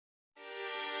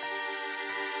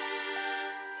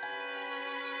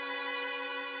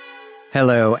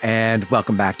Hello, and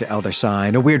welcome back to Elder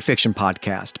Sign, a weird fiction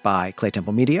podcast by Clay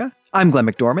Temple Media. I'm Glenn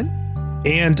McDormand.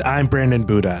 And I'm Brandon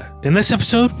Buddha. In this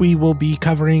episode, we will be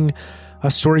covering a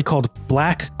story called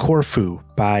Black Corfu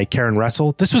by Karen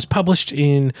Russell. This was published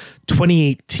in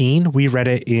 2018. We read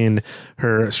it in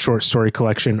her short story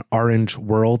collection, Orange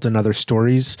World and Other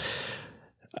Stories.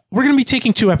 We're going to be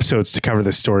taking 2 episodes to cover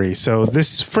this story. So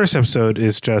this first episode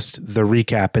is just the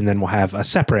recap, and then we'll have a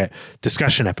separate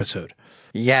discussion episode.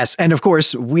 Yes, and of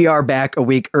course, we are back a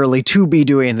week early to be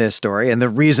doing this story, and the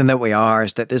reason that we are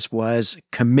is that this was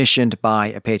commissioned by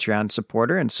a Patreon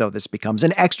supporter, and so this becomes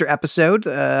an extra episode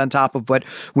on top of what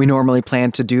we normally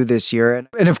plan to do this year.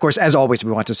 And of course, as always,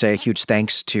 we want to say a huge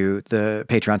thanks to the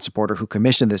Patreon supporter who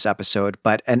commissioned this episode,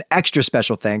 but an extra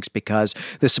special thanks because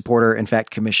the supporter, in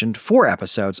fact, commissioned 4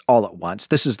 episodes all at once.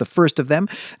 This is the first of them.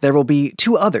 There will be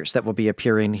 2 others that will be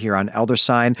appearing here on Elder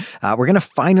Sign. We're going to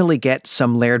finally get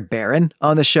some Laird Barron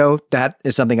on the show. That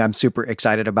is something I'm super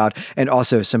excited about. And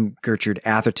also some Gertrude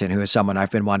Atherton, who is someone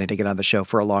I've been wanting to get on the show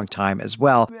for a long time as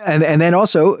well. And then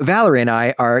also Valerie and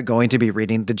I are going to be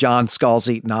reading the John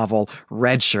Scalzi novel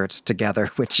Red Shirts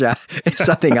together, which is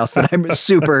something else that I'm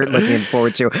super looking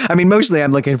forward to. I mean, mostly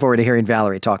I'm looking forward to hearing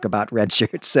Valerie talk about Red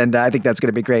Shirts, and I think that's going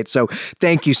to be great. So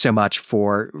thank you so much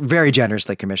for very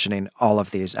generously commissioning all of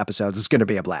these episodes. It's going to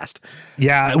be a blast.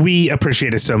 Yeah, we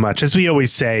appreciate it so much. As we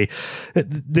always say,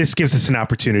 this gives us an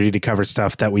opportunity to cover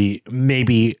stuff that we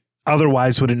maybe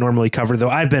otherwise wouldn't normally cover, though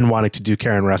I've been wanting to do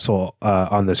Karen Russell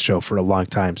on this show for a long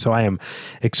time. So I am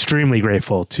extremely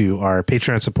grateful to our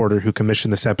Patreon supporter who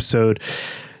commissioned this episode.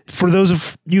 For those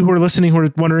of you who are listening who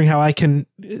are wondering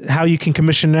how you can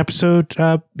commission an episode,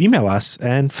 email us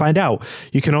and find out.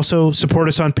 You can also support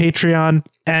us on Patreon.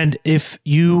 And if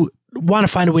you want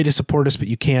to find a way to support us, but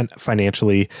you can't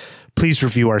financially, please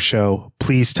review our show.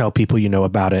 Please tell people you know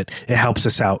about it. It helps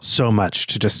us out so much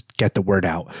to just get the word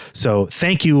out. So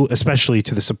thank you, especially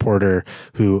to the supporter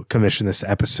who commissioned this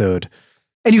episode.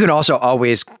 And you can also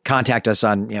always contact us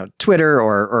on, Twitter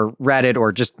or Reddit,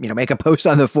 or just, make a post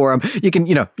on the forum. You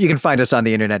can find us on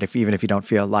the internet even if you don't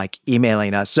feel like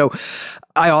emailing us. So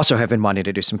I also have been wanting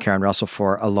to do some Karen Russell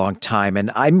for a long time,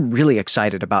 and I'm really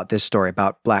excited about this story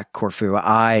about Black Corfu.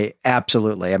 I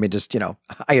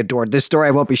adored this story.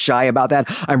 I won't be shy about that.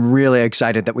 I'm really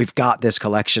excited that we've got this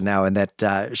collection now, and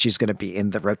that she's going to be in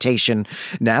the rotation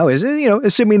now.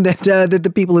 Assuming that the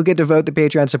people who get to vote, the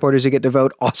Patreon supporters who get to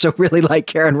vote, also really like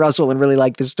Karen Russell and really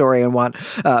like this story and want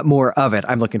more of it.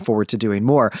 I'm looking forward to doing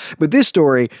more. But this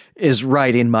story is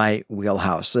right in my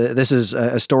wheelhouse. This is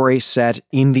a story set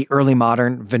in the early modern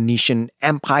Venetian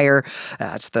Empire.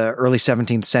 It's the early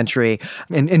 17th century,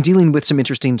 and dealing with some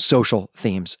interesting social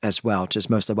themes as well, which is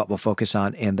mostly what we'll focus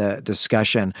on in the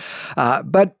discussion.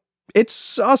 But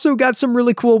it's also got some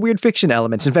really cool weird fiction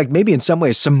elements. In fact, maybe in some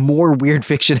ways, some more weird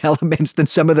fiction elements than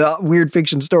some of the weird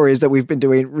fiction stories that we've been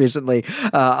doing recently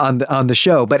on the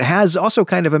show, but has also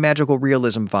kind of a magical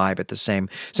realism vibe at the same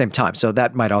time. So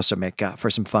that might also make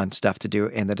for some fun stuff to do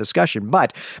in the discussion.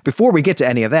 But before we get to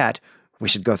any of that, we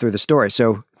should go through the story.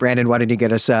 So, Brandon, why don't you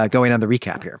get us going on the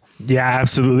recap here? Yeah,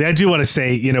 absolutely. I do want to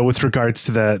say, with regards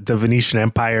to the Venetian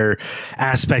Empire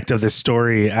aspect of this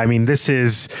story, I mean, this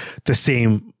is the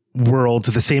same world,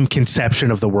 the same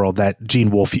conception of the world that Gene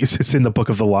Wolfe uses in the Book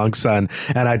of the Long Sun.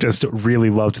 And I just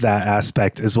really loved that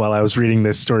aspect as well. I was reading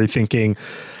this story thinking,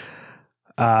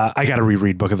 I got to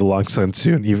reread Book of the Long Sun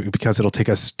soon, even because it'll take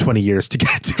us 20 years to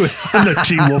get to it on the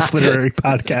Gene Wolfe Literary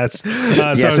Podcast. So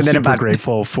I was super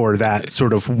grateful for that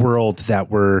sort of world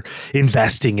that we're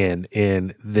investing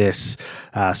in this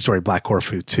story, Black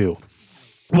Corfu, too.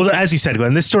 Well, as you said,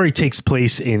 Glenn, this story takes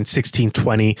place in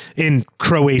 1620 in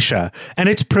Croatia, and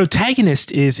its protagonist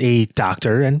is a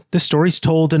doctor, and the story's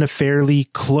told in a fairly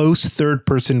close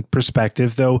third-person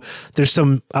perspective, though there's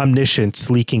some omniscience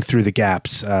leaking through the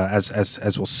gaps,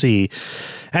 as we'll see.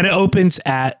 And it opens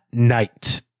at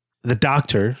night. The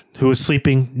doctor, who is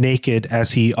sleeping naked,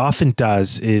 as he often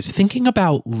does, is thinking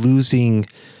about losing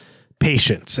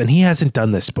patients, and he hasn't done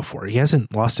this before. He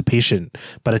hasn't lost a patient,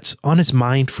 but it's on his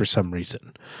mind for some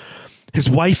reason. His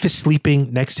wife is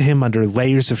sleeping next to him under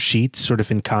layers of sheets, sort of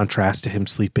in contrast to him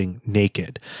sleeping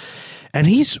naked. And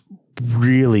he's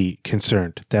really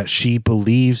concerned that she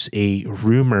believes a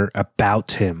rumor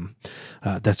about him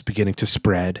that's beginning to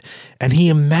spread. And he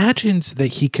imagines that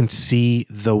he can see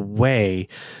the way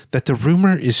that the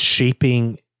rumor is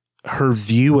shaping her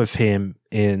view of him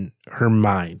in her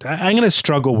mind. I'm going to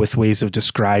struggle with ways of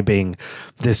describing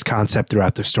this concept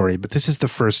throughout the story, but this is the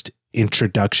first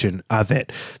introduction of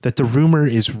it, that the rumor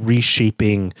is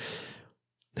reshaping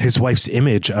his wife's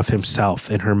image of himself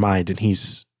in her mind, and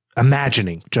he's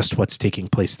imagining just what's taking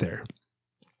place there.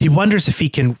 He wonders if he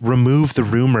can remove the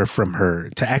rumor from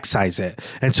her, to excise it,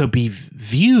 and so be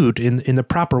viewed in the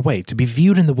proper way, to be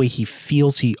viewed in the way he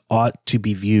feels he ought to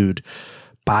be viewed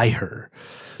by her.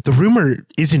 The rumor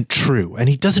isn't true, and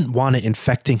he doesn't want it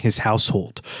infecting his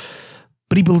household.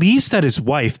 But he believes that his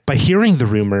wife, by hearing the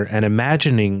rumor and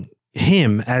imagining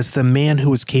him as the man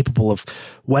who is capable of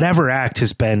whatever act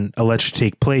has been alleged to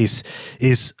take place,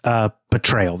 is a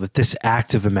betrayal, that this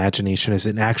act of imagination is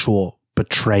an actual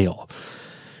betrayal.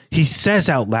 He says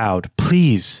out loud,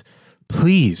 "Please,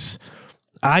 please,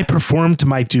 I performed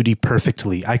my duty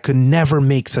perfectly. I could never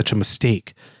make such a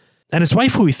mistake." And his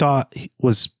wife, who he thought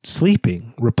was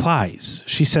sleeping, replies.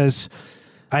 She says,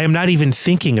 "I am not even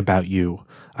thinking about you.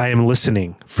 I am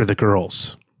listening for the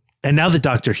girls." And now the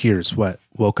doctor hears what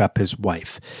woke up his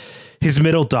wife. His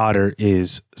middle daughter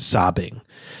is sobbing.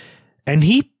 And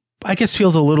he, I guess,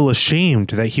 feels a little ashamed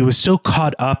that he was so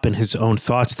caught up in his own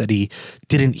thoughts that he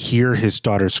didn't hear his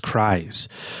daughter's cries.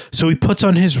 So he puts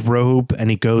on his robe and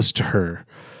he goes to her.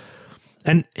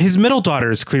 And his middle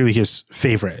daughter is clearly his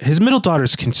favorite. His middle daughter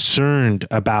is concerned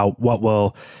about what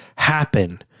will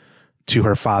happen to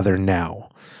her father now.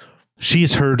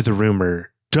 She's heard the rumor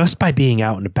just by being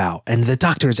out and about, and the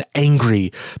doctor is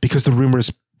angry because the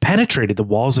rumors penetrated the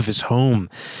walls of his home,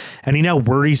 and he now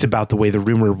worries about the way the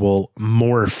rumor will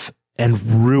morph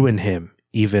and ruin him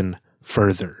even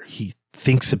further. He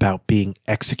thinks about being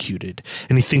executed,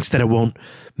 and he thinks that it won't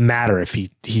matter if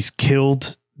he's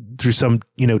killed through some,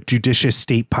 judicious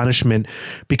state punishment,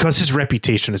 because his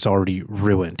reputation is already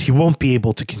ruined. He won't be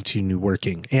able to continue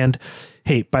working. And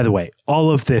hey, by the way,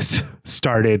 all of this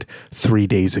started 3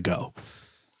 days ago.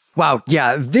 Wow,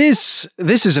 yeah, this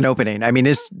is an opening. I mean,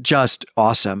 it's just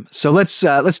awesome. So let's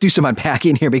do some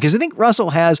unpacking here, because I think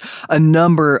Russell has a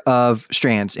number of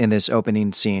strands in this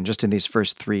opening scene, just in these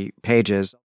first 3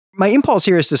 pages. My impulse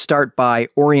here is to start by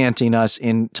orienting us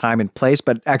in time and place,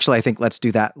 but actually I think let's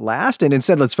do that last, and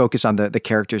instead let's focus on the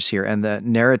characters here and the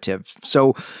narrative.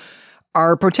 So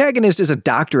our protagonist is a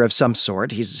doctor of some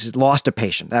sort. He's lost a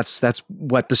patient. That's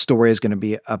what the story is going to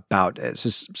be about. This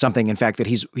is something, in fact, that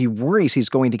he worries he's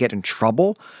going to get in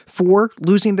trouble for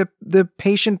losing the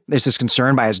patient. There's this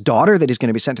concern by his daughter that he's going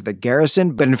to be sent to the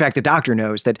garrison. But in fact, the doctor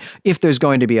knows that if there's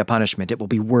going to be a punishment, it will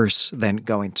be worse than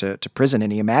going to prison.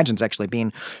 And he imagines actually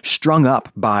being strung up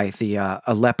by the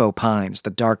Aleppo pines, the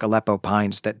dark Aleppo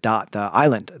pines that dot the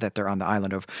island, that they're on the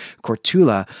island of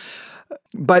Kortula.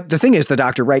 But the thing is, the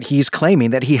doctor, right, he's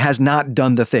claiming that he has not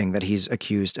done the thing that he's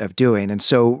accused of doing. And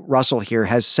so Russell here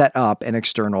has set up an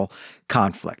external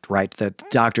conflict, right? The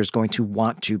doctor is going to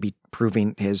want to be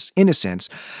proving his innocence.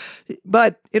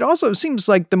 But it also seems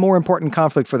like the more important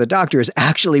conflict for the doctor is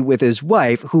actually with his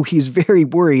wife, who he's very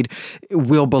worried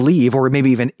will believe, or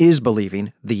maybe even is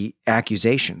believing, the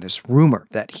accusation, this rumor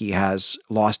that he has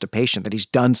lost a patient, that he's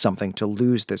done something to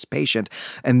lose this patient.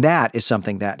 And that is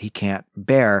something that he can't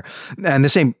bear. And the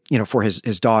same, for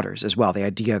his daughters as well. The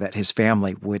idea that his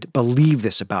family would believe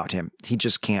this about him. He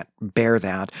just can't bear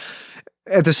that.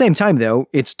 At the same time, though,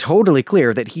 it's totally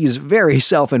clear that he's very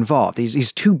self-involved.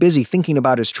 He's too busy thinking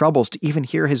about his troubles to even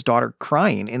hear his daughter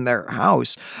crying in their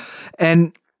house.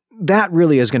 And that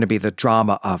really is going to be the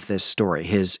drama of this story,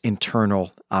 his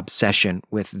internal obsession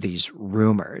with these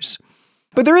rumors.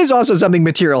 But there is also something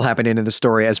material happening in the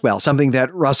story as well, something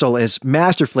that Russell is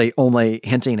masterfully only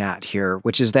hinting at here,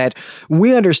 which is that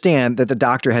we understand that the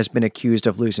doctor has been accused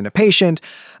of losing a patient,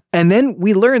 and then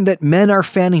we learn that men are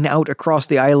fanning out across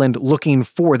the island looking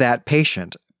for that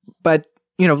patient. But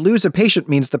lose a patient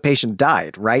means the patient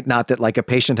died, right? Not that like a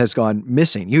patient has gone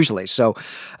missing usually. So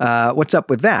what's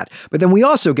up with that? But then we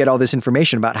also get all this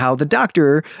information about how the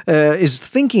doctor is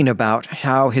thinking about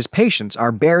how his patients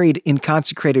are buried in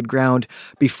consecrated ground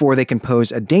before they can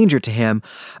pose a danger to him.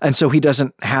 And so he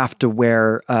doesn't have to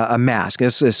wear a mask.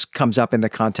 This comes up in the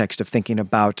context of thinking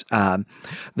about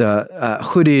the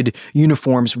hooded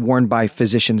uniforms worn by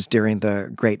physicians during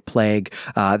the Great Plague.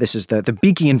 This is the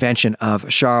beaky invention of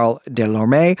Charles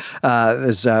Delorme.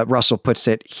 As Russell puts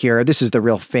it here, this is the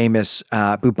real famous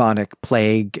bubonic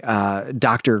plague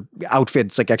doctor outfit.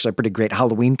 It's like actually a pretty great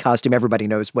Halloween costume. Everybody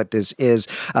knows what this is.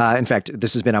 In fact,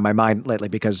 this has been on my mind lately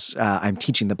because I'm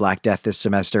teaching the Black Death this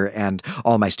semester, and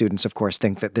all my students, of course,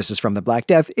 think that this is from the Black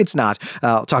Death. It's not.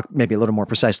 I'll talk maybe a little more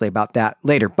precisely about that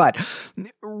later. But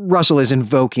Russell is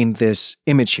invoking this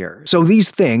image here. So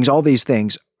these things, all these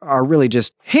things, are really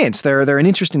just hints. They're an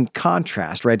interesting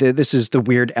contrast, right? This is the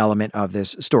weird element of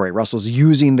this story. Russell's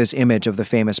using this image of the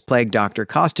famous plague doctor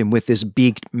costume with this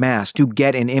beaked mask to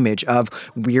get an image of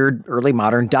weird early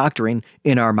modern doctoring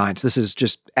in our minds. This is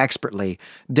just expertly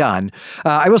done.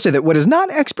 I will say that what is not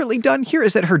expertly done here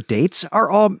is that her dates are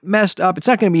all messed up. It's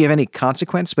not going to be of any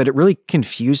consequence, but it really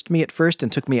confused me at first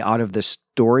and took me out of this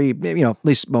story, at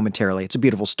least momentarily. It's a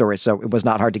beautiful story, so it was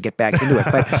not hard to get back into it.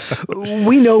 But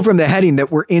we know from the heading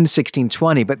that we're in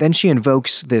 1620, but then she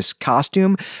invokes this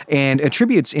costume and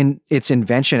attributes its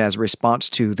invention as a response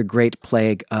to the Great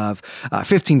Plague of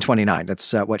 1529.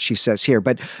 That's what she says here.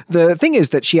 But the thing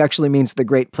is that she actually means the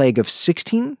Great Plague of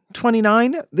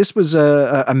 1629. This was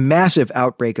a massive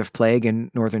outbreak of plague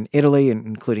in northern Italy,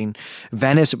 including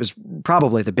Venice. It was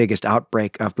probably the biggest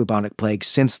outbreak of bubonic plague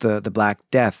since the Black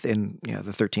Death in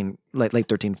the late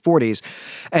 1340s.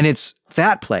 And it's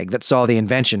that plague that saw the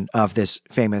invention of this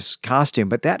famous costume.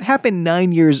 But that happened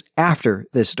 9 years after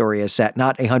this story is set,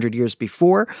 not 100 years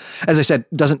before. As I said,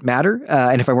 doesn't matter.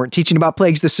 And if I weren't teaching about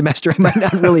plagues this semester, I might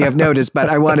not really have noticed, but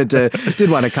I did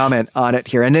want to comment on it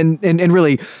here. And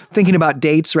really thinking about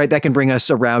dates, right, that can bring us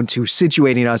around to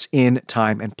situating us in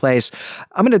time and place.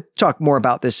 I'm going to talk more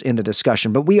about this in the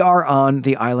discussion, but we are on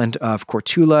the island of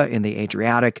Korčula in the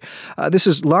Adriatic. This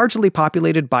is largely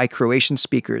populated by Croatian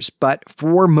speakers, but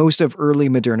for most of early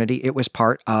modernity, it was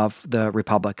part of the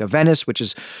Republic of Venice, which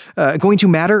is going to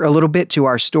matter a little bit to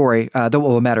our story, though it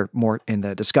will matter more in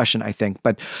the discussion, I think.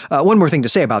 But one more thing to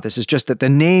say about this is just that the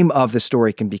name of the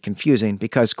story can be confusing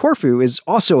because Corfu is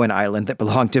also an island that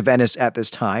belonged to Venice at this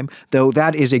time, though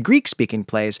that is a Greek-speaking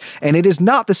place, and it is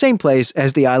not the same place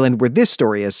as the island where this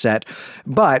story is set.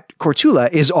 But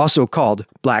Korčula is also called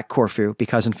Black Corfu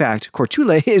because, in fact,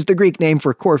 Korčula is the Greek name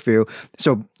for Corfu.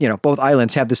 So, both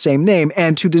islands have the same name,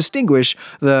 and to distinguish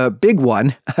the big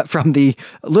one from the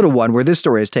little one where this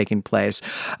story is taking place,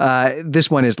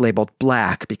 this one is labeled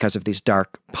black because of these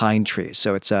dark pine trees.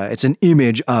 So it's an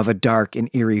image of a dark and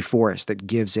eerie forest that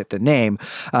gives it the name.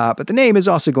 But the name is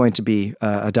also going to be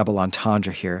a double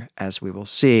entendre here, as we will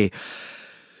see.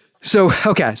 So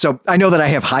I know that I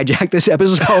have hijacked this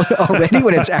episode already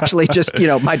when it's actually just,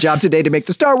 my job today to make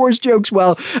the Star Wars jokes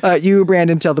while you,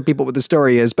 Brandon, tell the people what the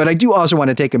story is. But I do also want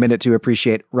to take a minute to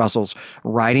appreciate Russell's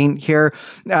writing here.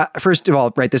 First of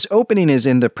all, right, this opening is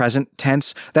in the present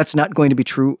tense. That's not going to be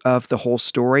true of the whole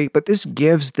story, but this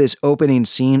gives this opening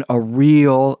scene a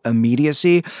real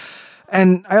immediacy.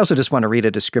 And I also just want to read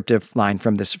a descriptive line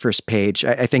from this first page.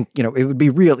 I think, it would be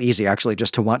real easy, actually,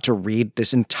 just to want to read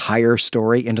this entire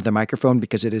story into the microphone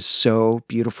because it is so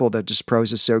beautiful. The just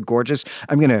prose is so gorgeous.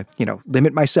 I'm going to,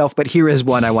 limit myself, but here is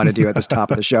one I want to do at this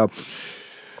top of the show.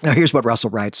 Now, here's what Russell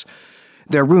writes.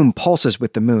 Their room pulses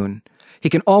with the moon. He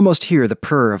can almost hear the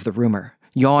purr of the rumor,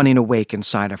 yawning awake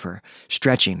inside of her,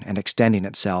 stretching and extending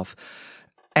itself.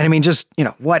 And I mean, just,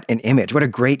 what an image. What a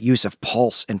great use of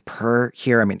pulse and purr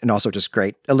here. I mean, and also just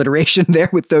great alliteration there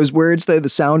with those words, the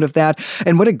sound of that.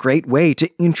 And what a great way to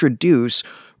introduce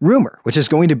rumor, which is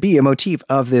going to be a motif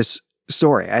of this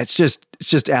story. It's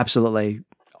just absolutely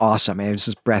awesome. And it's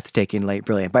just breathtakingly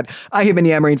brilliant. But I have been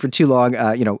yammering for too long,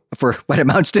 for what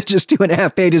amounts to just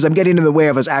 2.5 pages. I'm getting in the way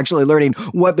of us actually learning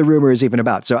what the rumor is even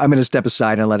about. So I'm going to step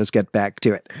aside and let us get back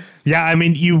to it. Yeah, I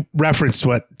mean, you referenced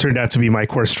what turned out to be my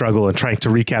core struggle in trying to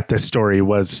recap this story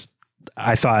was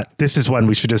I thought this is one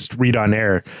we should just read on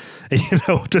air.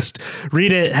 Just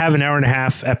read it, have an hour and a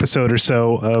half episode or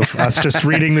so of us just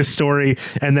reading this story,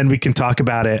 and then we can talk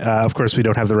about it. Of course, we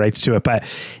don't have the rights to it, but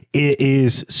it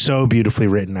is so beautifully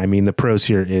written. I mean, the prose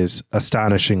here is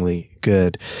astonishingly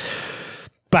good.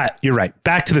 But you're right.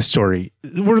 Back to the story.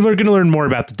 We're going to learn more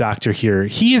about the doctor here.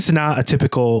 He is not a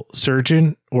typical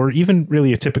surgeon or even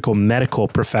really a typical medical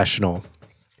professional.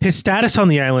 His status on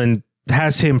the island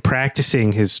has him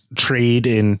practicing his trade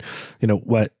in,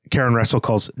 what Karen Russell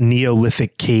calls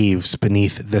Neolithic caves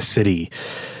beneath the city.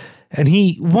 And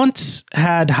he once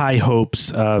had high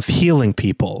hopes of healing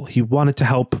people. He wanted to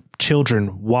help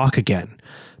children walk again.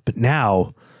 But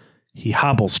now he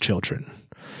hobbles children.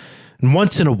 And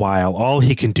once in a while, all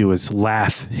he can do is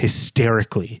laugh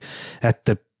hysterically at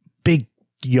the big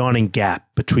yawning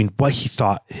gap between what he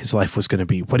thought his life was going to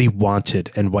be, what he wanted,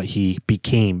 and what he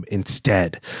became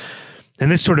instead.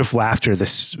 And this sort of laughter,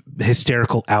 this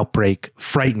hysterical outbreak,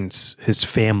 frightens his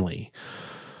family.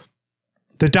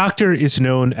 The doctor is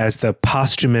known as the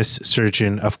posthumous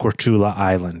surgeon of Korčula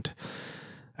Island.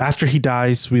 After he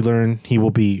dies, we learn he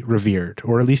will be revered,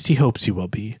 or at least he hopes he will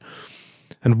be.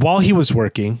 And while he was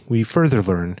working, we further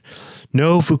learn,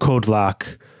 no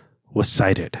Vukodlak was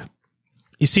sighted.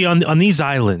 You see, on these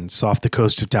islands off the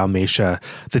coast of Dalmatia,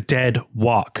 the dead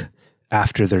walk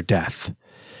after their death.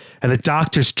 And the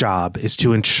doctor's job is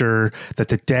to ensure that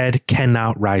the dead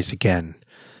cannot rise again.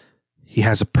 He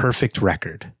has a perfect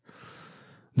record.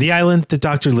 The island the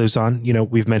doctor lives on,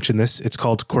 we've mentioned this, it's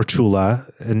called Korčula,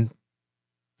 and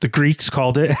the Greeks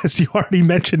called it, as you already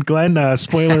mentioned, Glenn,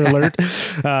 spoiler alert,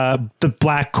 the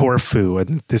Black Corfu,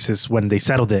 and this is when they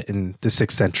settled it in the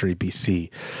 6th century BC.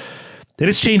 It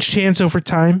has changed hands over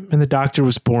time, and the doctor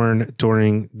was born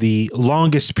during the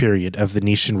longest period of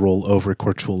Venetian rule over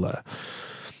Korčula.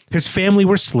 His family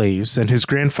were slaves, and his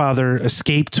grandfather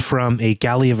escaped from a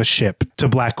galley of a ship to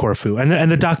Black Corfu,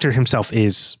 and the doctor himself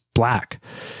is black.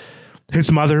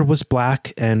 His mother was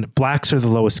black, and blacks are the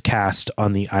lowest caste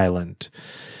on the island.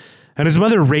 And his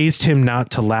mother raised him not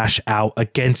to lash out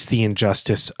against the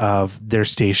injustice of their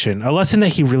station, a lesson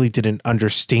that he really didn't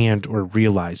understand or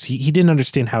realize. He didn't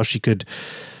understand how she could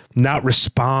not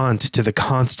respond to the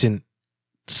constant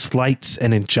slights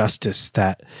and injustice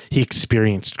that he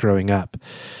experienced growing up,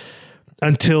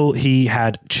 until he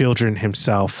had children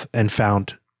himself and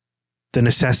found the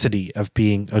necessity of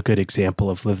being a good example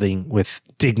of living with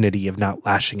dignity, of not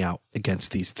lashing out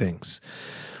against these things.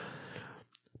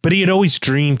 But he had always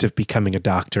dreamed of becoming a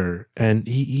doctor, and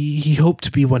he hoped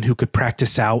to be one who could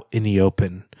practice out in the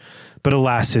open. But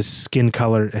alas, his skin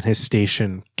color and his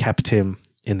station kept him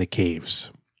in the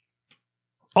caves.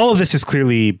 All of this is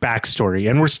clearly backstory,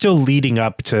 and we're still leading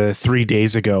up to 3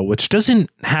 days ago, which doesn't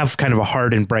have kind of a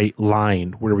hard and bright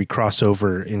line where we cross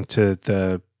over into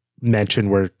the mention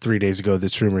where 3 days ago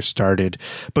this rumor started.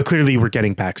 But clearly we're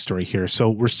getting backstory here. So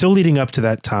we're still leading up to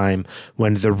that time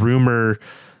when the rumor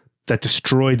that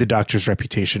destroyed the doctor's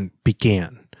reputation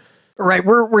began. Right.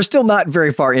 We're still not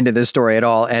very far into this story at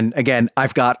all. And again,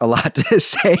 I've got a lot to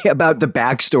say about the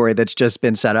backstory that's just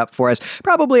been set up for us.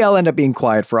 Probably I'll end up being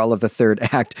quiet for all of the third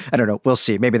act. I don't know. We'll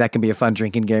see. Maybe that can be a fun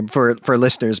drinking game for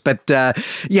listeners. But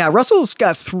yeah, Russell's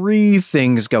got 3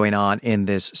 things going on in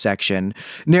this section.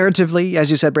 Narratively,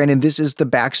 as you said, Brandon, this is the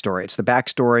backstory. It's the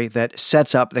backstory that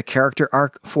sets up the character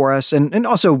arc for us and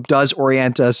also does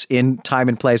orient us in time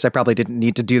and place. I probably didn't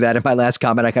need to do that in my last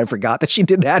comment. I kind of forgot that she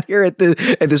did that here at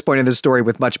this point in the story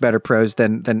with much better prose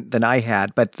than I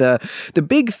had. But the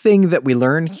big thing that we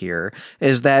learn here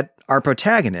is that our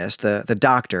protagonist, the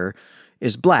doctor,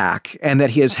 is black, and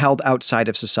that he is held outside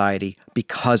of society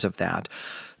because of that.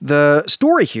 The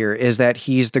story here is that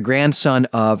he's the grandson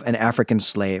of an African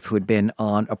slave who had been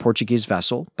on a Portuguese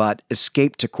vessel, but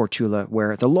escaped to Korčula,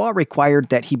 where the law required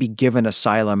that he be given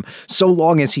asylum so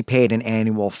long as he paid an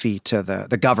annual fee to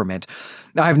the government.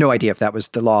 Now, I have no idea if that was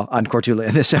the law on Korčula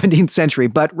in the 17th century,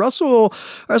 but Russell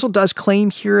does claim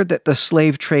here that the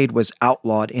slave trade was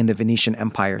outlawed in the Venetian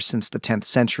Empire since the 10th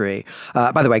century.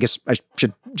 By the way, I guess I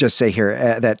should just say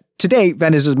here that today,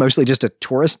 Venice is mostly just a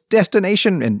tourist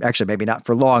destination, and actually maybe not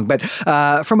for long, but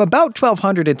from about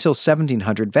 1200 until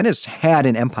 1700, Venice had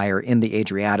an empire in the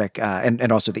Adriatic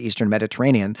and also the Eastern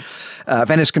Mediterranean.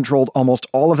 Venice controlled almost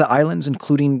all of the islands,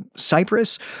 including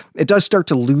Cyprus. It does start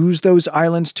to lose those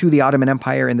islands to the Ottoman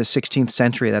Empire in the 16th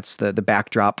century. That's the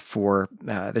backdrop for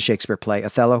the Shakespeare play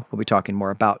Othello. We'll be talking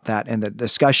more about that in the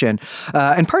discussion.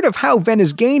 And part of how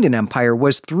Venice gained an empire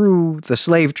was through the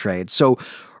slave trade. So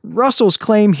Russell's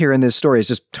claim here in this story is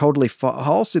just totally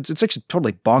false. It's actually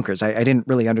totally bonkers. I didn't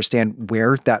really understand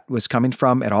where that was coming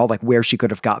from at all, like where she could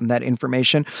have gotten that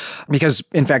information. Because,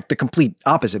 in fact, the complete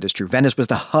opposite is true. Venice was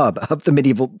the hub of the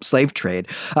medieval slave trade.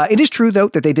 It is true, though,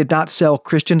 that they did not sell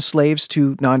Christian slaves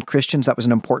to non-Christians. That was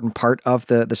an important part of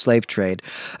the slave trade.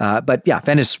 But yeah,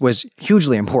 Venice was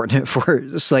hugely important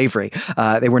for slavery.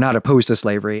 They were not opposed to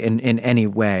slavery in any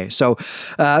way. So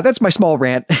that's my small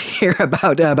rant here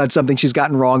about something she's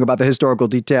gotten wrong about the historical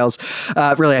details.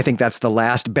 Really, I think that's the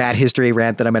last bad history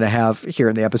rant that I'm going to have here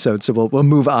in the episode. So we'll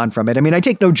move on from it. I mean, I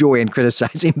take no joy in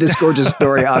criticizing this gorgeous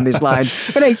story on these lines,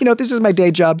 but hey, this is my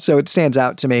day job, so it stands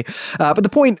out to me. But the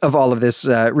point of all of this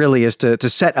really is to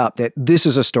set up that this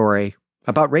is a story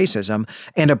about racism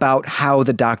and about how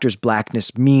the doctor's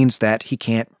blackness means that he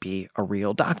can't be a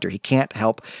real doctor. He can't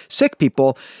help sick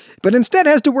people, but instead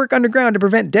has to work underground to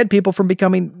prevent dead people from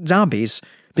becoming zombies,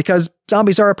 because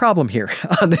zombies are a problem here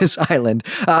on this island.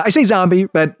 I say zombie,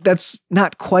 but that's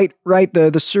not quite right.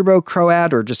 The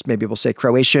Serbo-Croat, or just maybe we'll say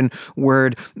Croatian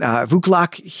word,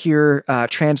 vuklak here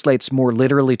translates more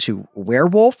literally to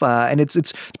werewolf. And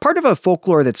it's part of a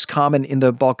folklore that's common in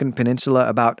the Balkan Peninsula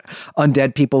about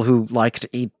undead people who like to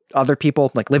eat other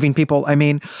people, like living people, I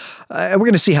mean. We're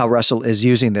going to see how Russell is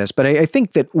using this, but I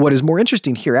think that what is more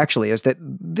interesting here actually is that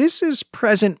this is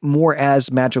present more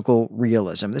as magical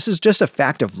realism. This is just a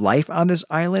fact of life on this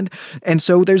island, and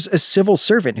so there's a civil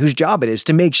servant whose job it is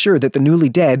to make sure that the newly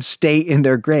dead stay in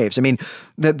their graves. I mean,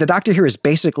 the doctor here is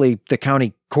basically the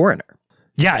county coroner.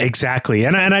 Yeah, exactly.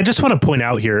 And I just want to point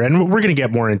out here, and we're going to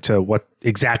get more into what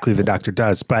exactly the doctor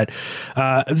does, but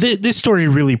this story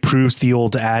really proves the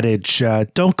old adage,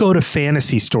 don't go to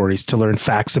fantasy stories to learn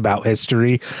facts about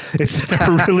history. It's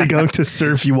never really going to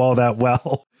serve you all that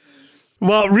well.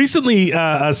 Well, recently,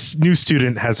 a new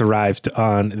student has arrived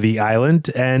on the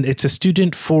island, and it's a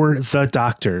student for the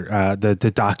doctor,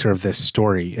 the doctor of this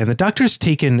story. And the doctor's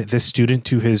taken this student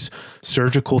to his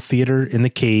surgical theater in the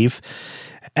cave.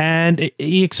 And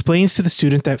he explains to the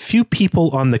student that few people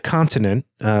on the continent,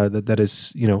 that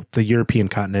is, the European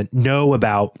continent, know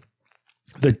about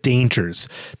the dangers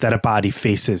that a body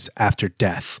faces after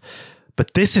death.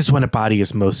 But this is when a body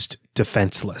is most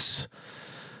defenseless.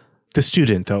 The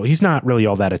student, though, he's not really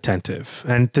all that attentive.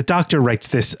 And the doctor writes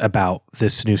this about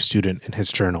this new student in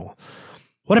his journal.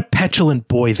 What a petulant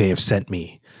boy they have sent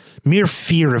me. Mere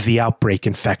fear of the outbreak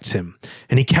infects him,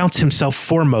 and he counts himself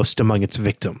foremost among its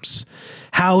victims.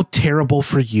 How terrible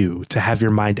for you to have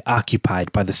your mind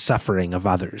occupied by the suffering of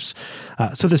others.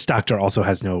 So this doctor also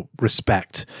has no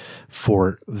respect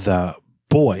for the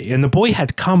boy. And the boy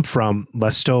had come from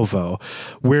Lestovo,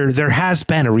 where there has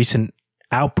been a recent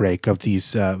outbreak of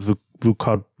these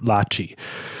vukodlaci.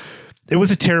 It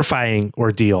was a terrifying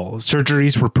ordeal.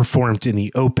 Surgeries were performed in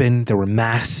the open. There were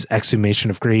mass exhumation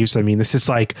of graves. I mean, this is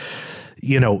like,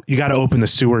 you got to open the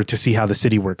sewer to see how the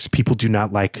city works. People do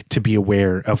not like to be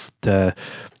aware of the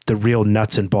real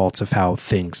nuts and bolts of how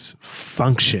things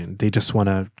function. They just want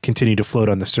to continue to float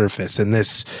on the surface. And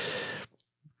this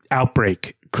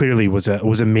outbreak clearly was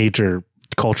a major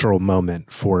cultural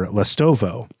moment for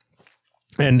Lestovo.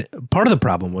 And part of the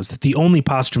problem was that the only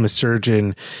posthumous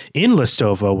surgeon in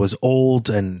Lestovo was old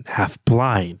and half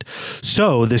blind.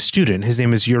 So the student, his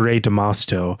name is Jure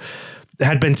Damasto,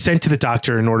 had been sent to the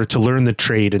doctor in order to learn the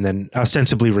trade and then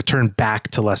ostensibly return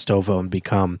back to Lestovo and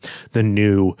become the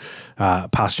new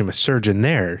posthumous surgeon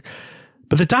there.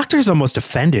 But the doctor is almost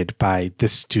offended by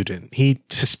this student. He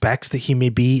suspects that he may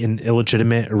be an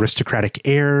illegitimate aristocratic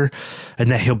heir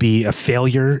and that he'll be a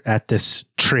failure at this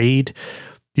trade.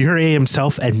 Jure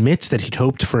himself admits that he'd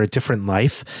hoped for a different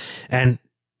life. And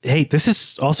hey, this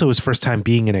is also his first time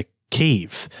being in a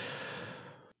cave.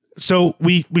 So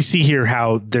we see here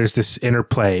how there's this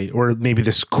interplay, or maybe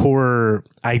this core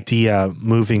idea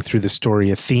moving through the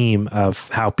story, a theme of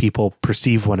how people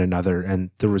perceive one another and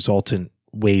the resultant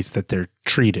ways that they're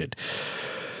treated.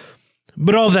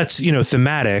 But all that's,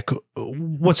 thematic.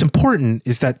 What's important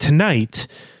is that tonight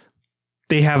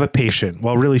they have a patient,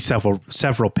 well, really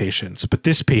several patients, but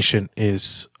this patient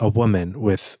is a woman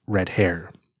with red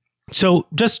hair. So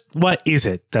just what is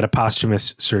it that a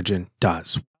posthumous surgeon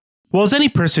does? Well, as any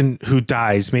person who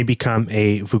dies may become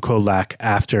a vukodlak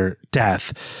after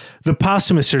death, the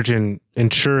posthumous surgeon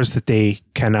ensures that they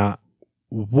cannot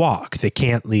walk. They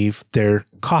can't leave their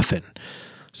coffin.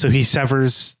 So he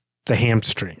severs the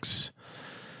hamstrings.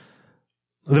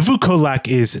 The vukodlak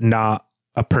is not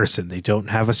a person. They don't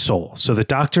have a soul. So the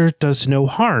doctor does no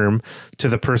harm to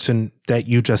the person that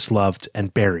you just loved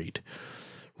and buried.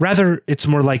 Rather, it's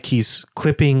more like he's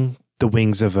clipping the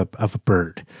wings of a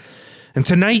bird. And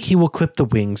tonight he will clip the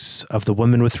wings of the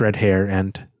woman with red hair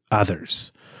and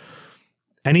others.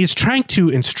 And he's trying to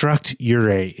instruct Jure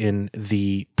in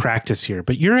the practice here.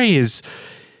 But Jure is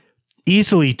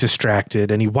easily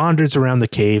distracted and he wanders around the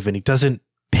cave and he doesn't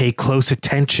pay close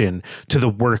attention to the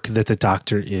work that the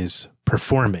doctor is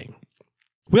performing.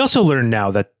 We also learn now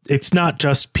that it's not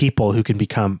just people who can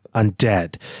become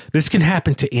undead. This can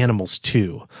happen to animals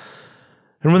too.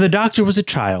 And when the doctor was a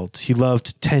child, he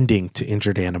loved tending to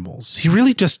injured animals. He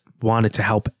really just wanted to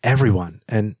help everyone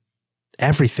and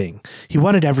everything. He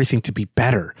wanted everything to be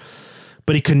better,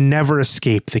 but he could never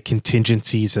escape the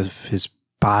contingencies of his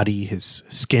body, his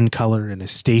skin color, and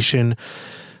his station.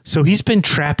 So he's been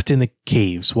trapped in the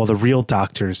caves while the real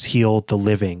doctors healed the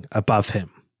living above him.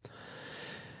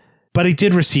 But he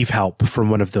did receive help from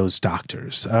one of those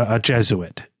doctors, a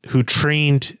Jesuit, who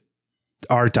trained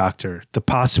our doctor, the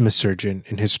posthumous surgeon,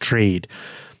 in his trade,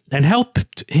 and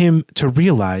helped him to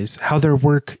realize how their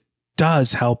work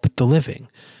does help the living.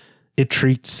 It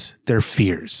treats their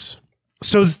fears.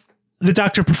 So the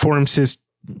doctor performs his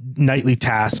nightly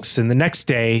tasks, and the next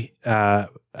day,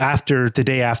 after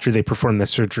they perform the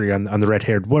surgery on the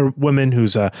red-haired woman,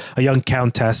 who's a young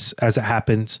countess, as it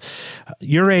happens,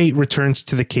 Jure returns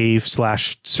to the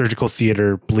cave/surgical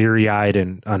theater, bleary-eyed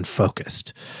and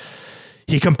unfocused.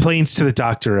 He complains to the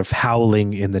doctor of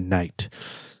howling in the night,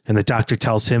 and the doctor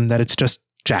tells him that it's just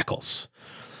jackals.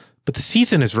 But the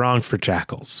season is wrong for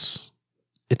jackals.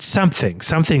 It's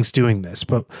something's doing this,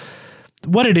 but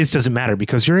what it is doesn't matter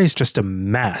because Yurie's just a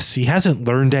mess. He hasn't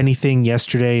learned anything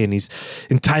yesterday, and he's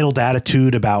entitled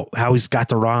attitude about how he's got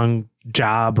the wrong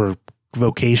job or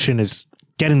vocation is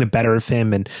getting the better of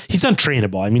him, and he's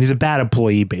untrainable. I mean, he's a bad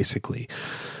employee, basically.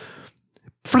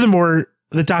 Furthermore,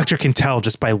 the doctor can tell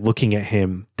just by looking at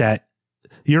him that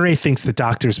Yurie thinks the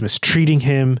doctor's mistreating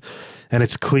him, and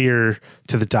it's clear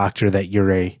to the doctor that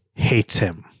Yurie hates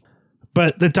him.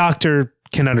 But the doctor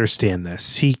can understand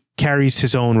this. He carries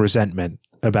his own resentment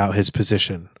about his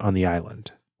position on the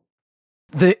island.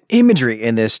 The imagery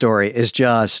in this story is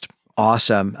just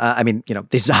awesome. I mean,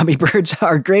 these zombie birds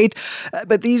are great,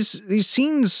 but these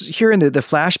scenes here in the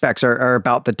flashbacks are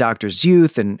about the doctor's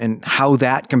youth and how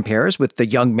that compares with the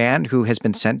young man who has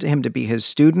been sent to him to be his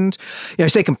student. I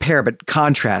say compare, but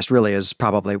contrast really is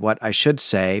probably what I should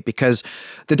say, because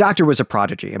the doctor was a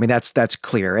prodigy. I mean, that's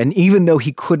clear. And even though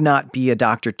he could not be a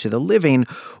doctor to the living,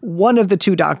 one of the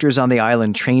two doctors on the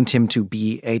island trained him to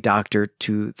be a doctor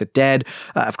to the dead.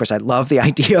 Of course, I love the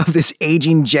idea of this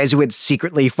aging Jesuit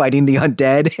secretly fighting the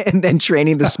undead and then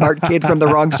training the smart kid from the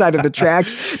wrong side of the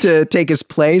tracks to take his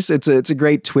place. It's a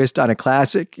great twist on a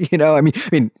classic, I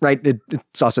mean, right?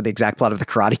 It's also the exact plot of The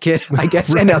Karate Kid, I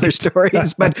guess, right. And other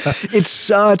stories, but it's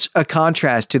such a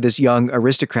contrast to this young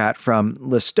aristocrat from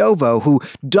Listovo who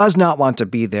does not want to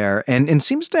be there and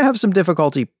seems to have some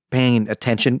difficulty paying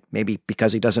attention, maybe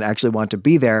because he doesn't actually want to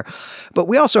be there. But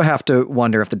we also have to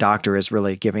wonder if the doctor is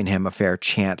really giving him a fair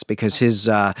chance, because his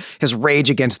rage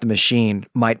against the machine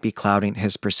might be clouding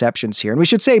his perceptions here. And we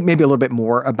should say maybe a little bit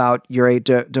more about Yurie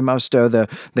de Mosto,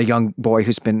 the young boy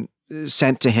who's been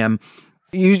sent to him.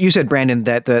 You said, Brandon,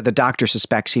 that the doctor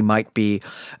suspects he might be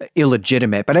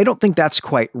illegitimate, but I don't think that's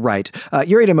quite right.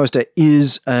 Yurie de Mosto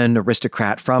is an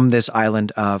aristocrat from this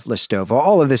island of Listovo.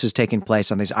 All of this is taking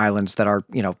place on these islands that are,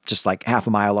 just like half a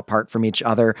mile apart from each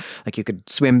other. Like you could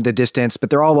swim the distance, but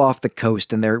they're all off the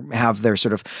coast and they have their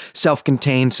sort of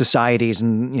self-contained societies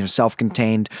and,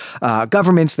 self-contained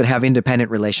governments that have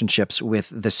independent relationships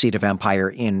with the seat of empire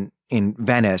in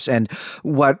Venice. And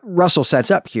what Russell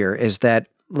sets up here is that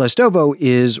Listovo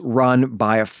is run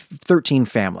by 13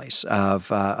 families of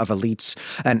elites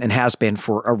and has been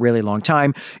for a really long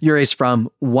time. Yurie's from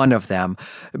one of them.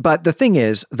 But the thing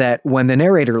is that when the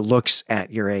narrator looks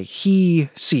at Yurie, he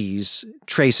sees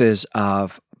traces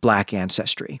of Black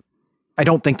ancestry. I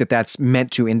don't think that that's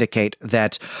meant to indicate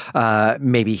that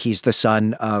maybe he's the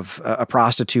son of a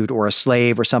prostitute or a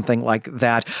slave or something like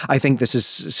that. I think this is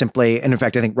simply, and in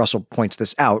fact, I think Russell points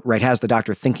this out, right? Has the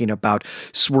doctor thinking about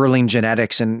swirling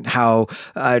genetics and how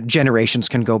generations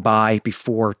can go by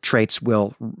before traits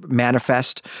will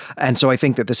manifest. And so I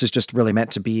think that this is just really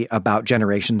meant to be about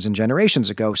generations and generations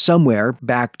ago. Somewhere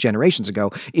back generations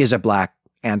ago is a Black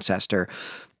ancestor.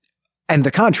 And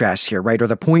the contrast here, right, or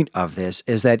the point of this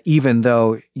is that even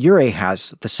though Yurie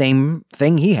has the same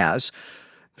thing he has,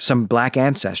 some Black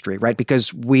ancestry, right,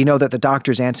 because we know that the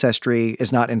doctor's ancestry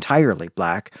is not entirely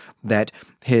Black, that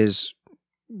his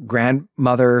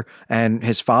grandmother and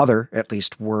his father, at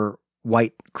least, were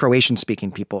white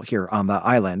Croatian-speaking people here on the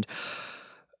island,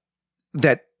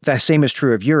 that the same is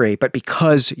true of Yurie, but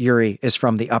because Yurie is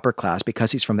from the upper class,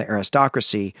 because he's from the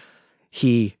aristocracy,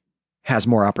 he has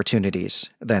more opportunities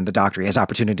than the doctor. He has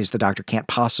opportunities the doctor can't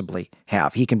possibly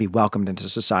have. He can be welcomed into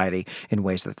society in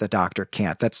ways that the doctor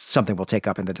can't. That's something we'll take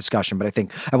up in the discussion, but I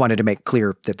think I wanted to make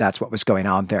clear that that's what was going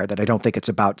on there, that I don't think it's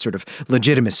about sort of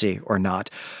legitimacy or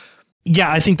not.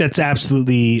 Yeah, I think that's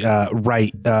absolutely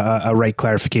right. A right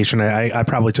clarification. I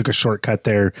probably took a shortcut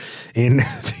there in the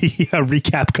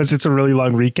recap because it's a really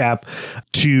long recap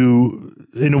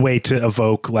in a way to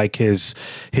evoke like his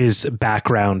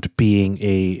background being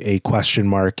a question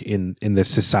mark in this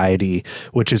society,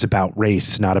 which is about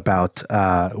race, not about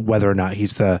whether or not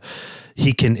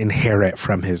he can inherit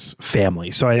from his family.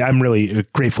 So I'm really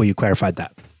grateful you clarified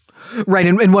that. Right,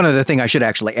 and one other thing I should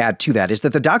actually add to that is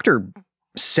that the doctor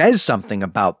says something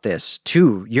about this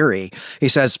to Yurie. He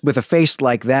says, with a face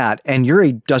like that, and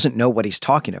Yurie doesn't know what he's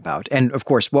talking about. And of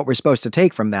course, what we're supposed to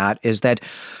take from that is that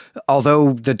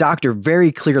although the doctor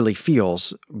very clearly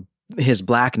feels his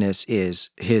Blackness is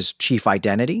his chief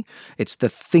identity, it's the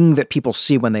thing that people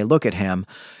see when they look at him,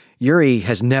 Yurie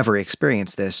has never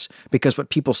experienced this, because what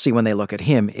people see when they look at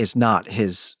him is not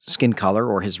his skin color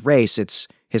or his race, it's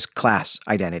his class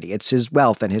identity. It's his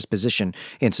wealth and his position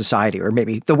in society, or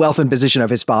maybe the wealth and position of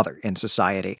his father in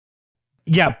society.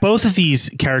 Yeah, both of these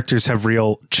characters have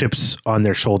real chips on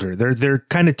their shoulder. They're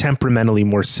kind of temperamentally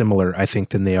more similar, I think,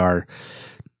 than they are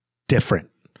different.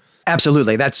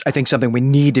 Absolutely. That's, I think, something we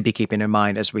need to be keeping in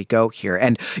mind as we go here.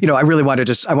 And, I really want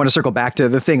to I want to circle back to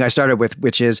the thing I started with,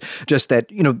 which is just that,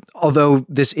 although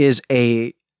this is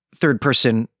a third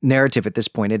person narrative at this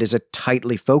point. It is a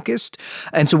tightly focused.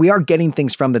 And so we are getting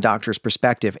things from the doctor's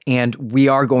perspective, and we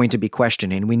are going to be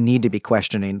questioning. We need to be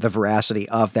questioning the veracity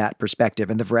of that perspective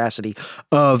and the veracity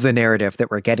of the narrative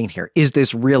that we're getting here. Is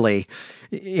this really,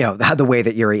 the way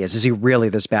that Yuri is? Is he really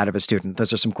this bad of a student?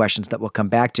 Those are some questions that we'll come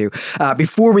back to.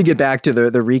 Before we get back to the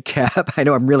recap, I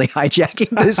know I'm really hijacking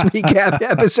this recap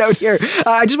episode here.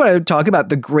 I just want to talk about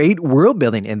the great world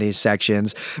building in these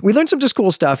sections. We learned some just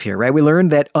cool stuff here, right? We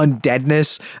learned that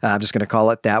undeadness, I'm just going to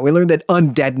call it that. We learned that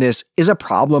undeadness is a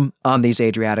problem on these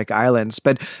Adriatic islands,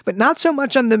 but not so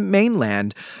much on the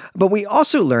mainland. But we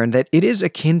also learned that it is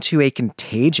akin to a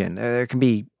contagion. There can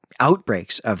be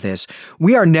outbreaks of this.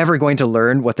 We are never going to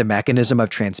learn what the mechanism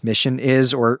of transmission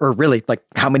is, or really like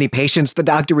how many patients the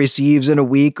doctor receives in a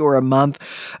week or a month.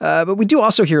 But we do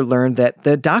also learn that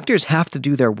the doctors have to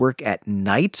do their work at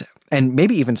night, and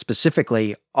maybe even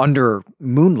specifically under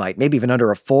moonlight, maybe even under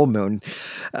a full moon.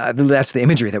 That's the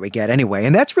imagery that we get anyway.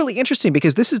 And that's really interesting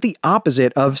because this is the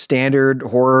opposite of standard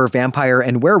horror, vampire,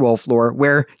 and werewolf lore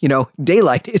where,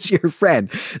 daylight is your friend.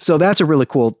 So that's a really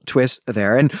cool twist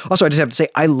there. And also, I just have to say,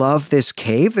 I love this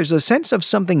cave. There's a sense of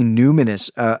something numinous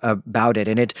about it.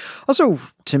 And it also,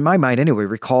 to my mind anyway,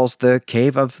 recalls the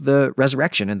cave of the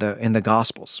resurrection in the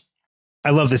Gospels. I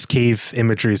love this cave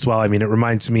imagery as well. I mean, it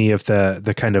reminds me of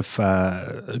the kind of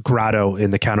grotto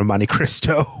in the Count of Monte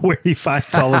Cristo where he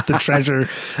finds all of the treasure.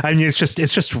 I mean, it's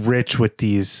just rich with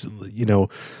these,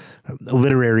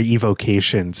 literary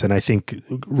evocations. And I think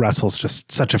Russell's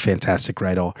just such a fantastic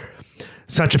writer.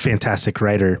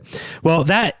 Well,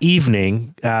 that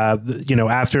evening,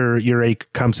 after Yuri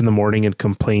comes in the morning and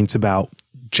complains about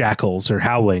jackals or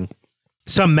howling,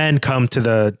 some men come to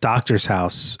the doctor's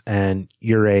house and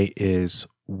Yuri is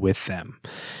with them.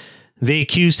 They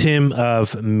accuse him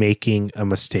of making a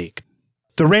mistake.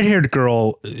 The red-haired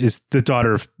girl is the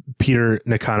daughter of Peter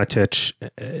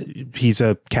Nikonitich. He's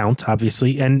a count,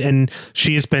 obviously, and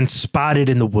she has been spotted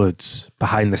in the woods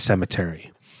behind the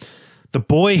cemetery. The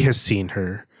boy has seen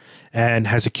her and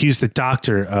has accused the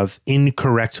doctor of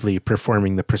incorrectly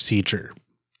performing the procedure.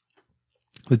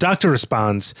 The doctor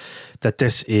responds that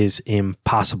this is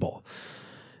impossible.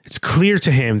 It's clear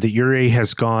to him that Yuri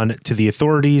has gone to the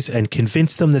authorities and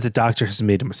convinced them that the doctor has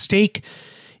made a mistake,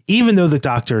 even though the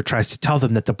doctor tries to tell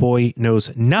them that the boy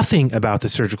knows nothing about the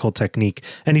surgical technique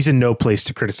and he's in no place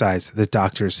to criticize the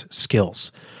doctor's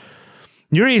skills.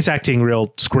 Yuri is acting real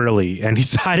squirrely, and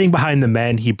he's hiding behind the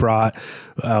men he brought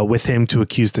with him to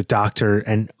accuse the doctor,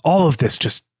 and all of this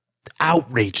just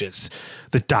outrages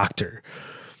the doctor.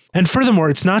 And furthermore,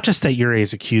 it's not just that Yuri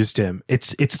has accused him,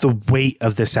 it's the weight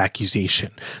of this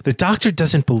accusation. The doctor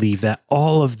doesn't believe that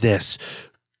all of this,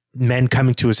 men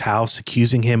coming to his house,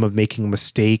 accusing him of making a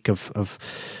mistake, of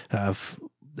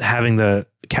having the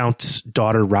Count's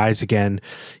daughter rise again,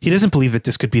 he doesn't believe that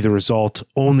this could be the result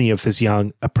only of his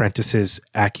young apprentice's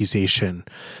accusation.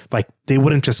 Like, they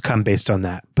wouldn't just come based on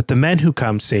that. But the men who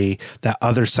come say that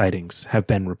other sightings have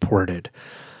been reported.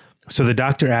 So the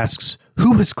doctor asks,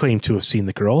 who has claimed to have seen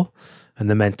the girl? And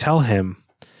the men tell him.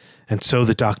 And so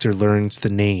the doctor learns the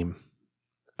name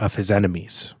of his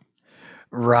enemies.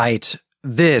 Right.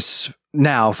 This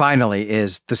now finally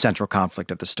is the central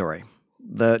conflict of the story.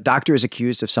 The doctor is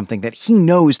accused of something that he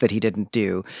knows that he didn't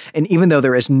do. And even though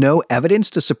there is no evidence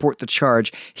to support the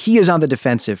charge, he is on the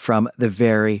defensive from the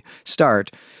very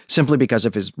start, simply because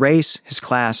of his race, his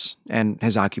class, and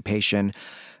his occupation.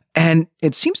 And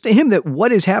it seems to him that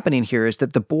what is happening here is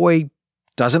that the boy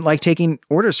doesn't like taking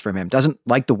orders from him, doesn't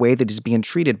like the way that he's being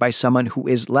treated by someone who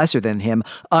is lesser than him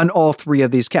on all three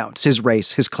of these counts, his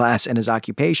race, his class, and his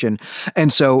occupation,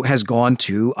 and so has gone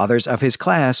to others of his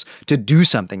class to do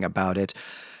something about it.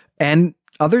 And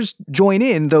others join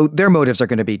in, though their motives are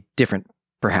going to be different,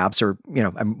 perhaps, or,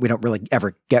 we don't really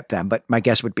ever get them, but my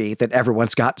guess would be that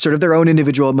everyone's got sort of their own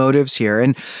individual motives here.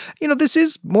 And, this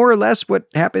is more or less what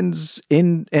happens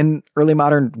in an early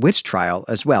modern witch trial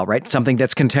as well, right? Something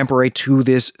that's contemporary to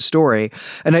this story.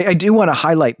 And I do want to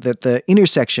highlight that the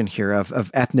intersection here of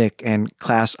ethnic and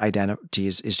class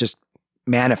identities is just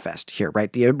manifest here,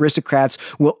 right? The aristocrats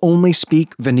will only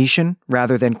speak Venetian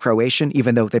rather than Croatian,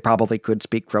 even though they probably could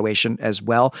speak Croatian as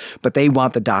well, but they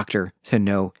want the doctor to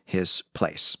know his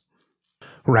place.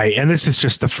 Right. And this is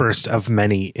just the first of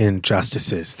many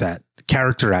injustices that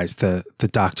characterize the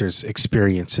doctor's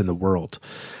experience in the world.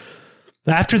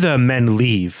 After the men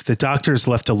leave, the doctor is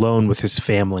left alone with his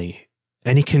family,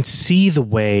 and he can see the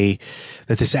way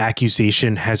that this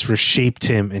accusation has reshaped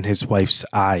him in his wife's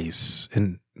eyes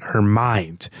and her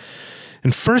mind.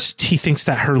 And first, he thinks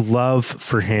that her love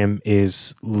for him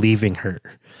is leaving her.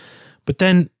 But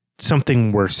then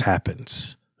something worse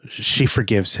happens. She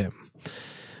forgives him.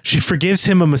 She forgives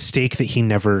him a mistake that he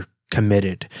never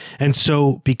committed, and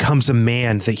so becomes a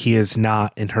man that he is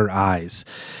not in her eyes.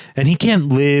 And he can't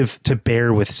live to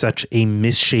bear with such a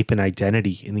misshapen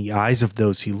identity in the eyes of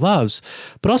those he loves,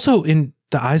 but also in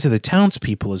the eyes of the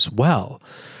townspeople as well.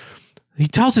 He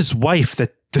tells his wife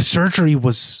that the surgery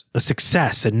was a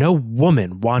success and no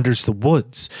woman wanders the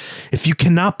woods. If you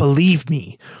cannot believe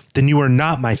me, then you are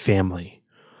not my family.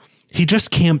 He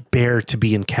just can't bear to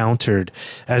be encountered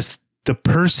as the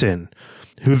person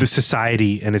who the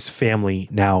society and his family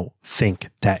now think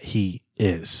that he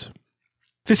is.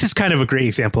 This is kind of a great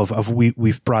example of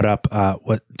we've brought up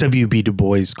what W.B. Du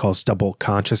Bois calls double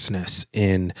consciousness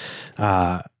in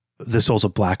The Souls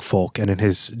of Black Folk and in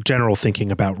his general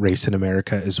thinking about race in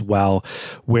America as well,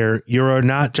 where you're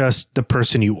not just the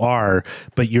person you are,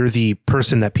 but you're the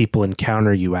person that people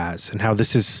encounter you as, and how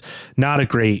this is not a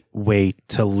great way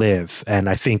to live. And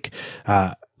I think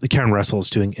Karen Russell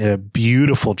is doing a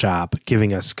beautiful job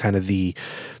giving us kind of the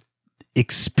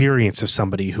experience of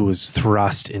somebody who was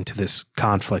thrust into this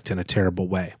conflict in a terrible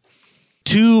way.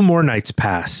 2 more nights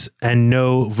pass, and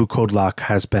no Vukodlak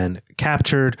has been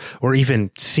captured or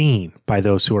even seen by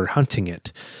those who are hunting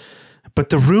it. But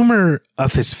the rumor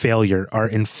of his failure are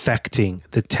infecting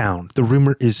the town. The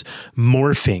rumor is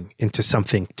morphing into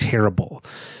something terrible.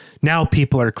 Now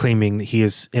people are claiming that he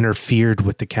has interfered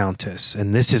with the Countess,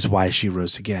 and this is why she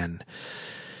rose again.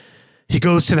 He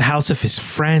goes to the house of his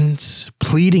friends,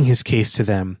 pleading his case to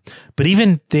them, but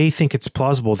even they think it's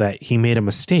plausible that he made a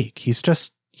mistake. He's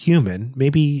just human.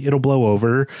 Maybe it'll blow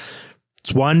over.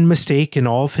 It's one mistake in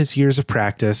all of his years of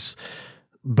practice,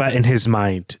 but in his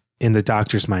mind, in the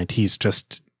doctor's mind, he's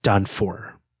just done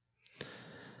for.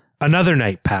 Another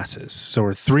night passes, so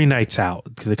we're 3 nights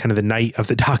out, the night of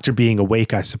the doctor being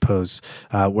awake, I suppose,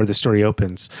 where the story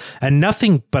opens, and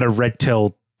nothing but a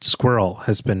red-tailed squirrel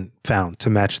has been found to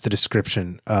match the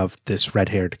description of this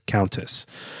red-haired countess.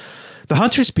 The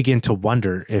hunters begin to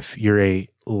wonder if Urey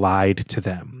lied to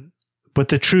them, but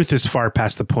the truth is far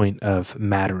past the point of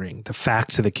mattering. The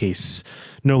facts of the case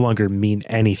no longer mean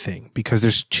anything because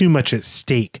there's too much at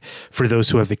stake for those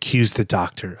who have accused the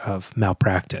doctor of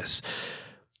malpractice.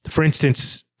 For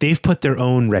instance, they've put their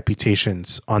own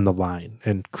reputations on the line,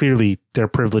 and clearly they're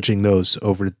privileging those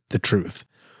over the truth.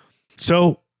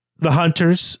 So the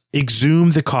hunters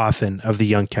exhume the coffin of the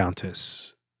young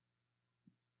countess,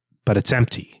 but it's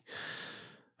empty.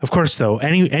 Of course, though,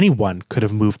 anyone could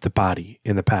have moved the body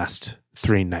in the past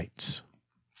 3 nights.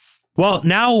 Well,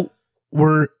 now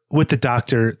we're with the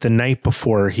doctor the night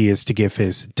before he is to give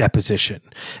his deposition,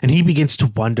 and he begins to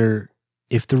wonder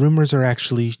if the rumors are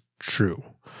actually true.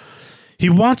 He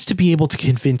wants to be able to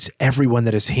convince everyone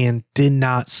that his hand did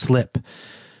not slip,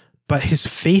 but his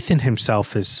faith in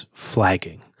himself is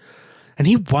flagging. And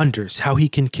he wonders how he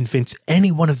can convince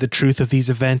anyone of the truth of these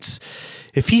events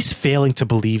if he's failing to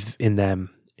believe in them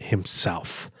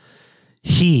himself.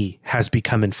 He has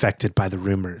become infected by the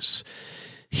rumors.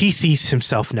 He sees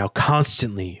himself now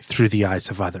constantly through the eyes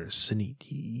of others, and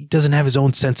he doesn't have his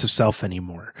own sense of self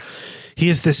anymore. He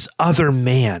is this other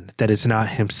man that is not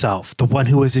himself, the one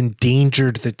who has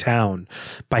endangered the town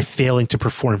by failing to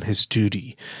perform his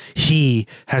duty. He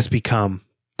has become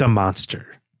the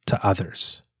monster to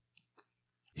others.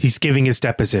 He's giving his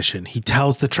deposition. He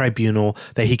tells the tribunal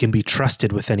that he can be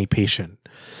trusted with any patient.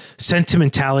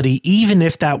 Sentimentality, even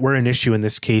if that were an issue in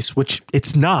this case, which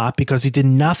it's not because he did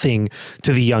nothing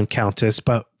to the young countess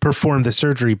but performed the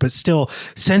surgery, but still,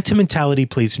 sentimentality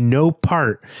plays no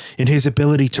part in his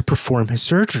ability to perform his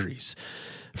surgeries.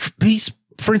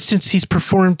 For instance, he's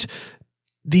performed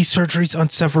these surgeries on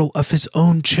several of his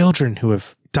own children who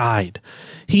have died.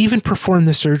 He even performed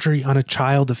the surgery on a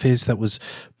child of his that was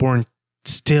born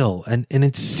still and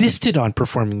insisted on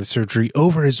performing the surgery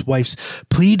over his wife's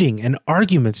pleading and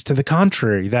arguments to the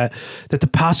contrary, that the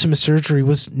posthumous surgery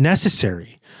was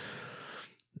necessary.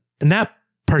 And that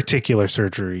particular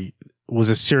surgery was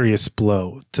a serious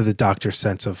blow to the doctor's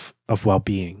sense of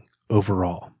well-being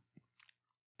overall.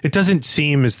 It doesn't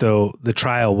seem as though the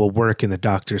trial will work in the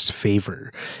doctor's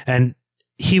favor, and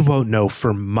he won't know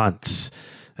for months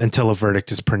until a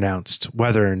verdict is pronounced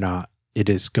whether or not it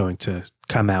is going to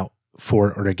come out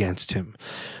for or against him.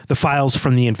 The files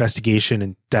from the investigation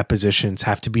and depositions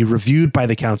have to be reviewed by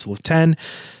the Council of 10,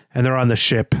 and they're on the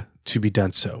ship to be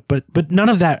done so. But none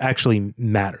of that actually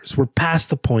matters. We're past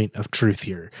the point of truth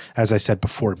here, as I said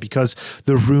before, because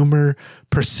the rumor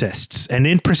persists, and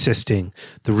in persisting,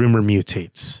 the rumor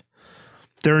mutates.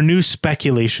 There are new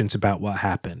speculations about what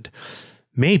happened.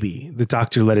 Maybe the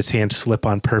doctor let his hand slip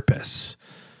on purpose.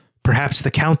 Perhaps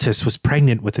the Countess was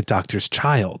pregnant with the doctor's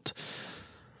child.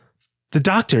 The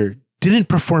doctor didn't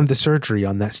perform the surgery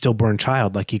on that stillborn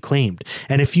child like he claimed.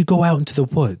 And if you go out into the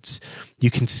woods,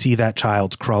 you can see that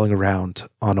child crawling around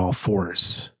on all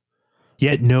fours.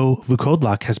 Yet no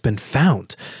Vukodlak has been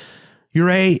found.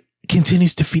 Ure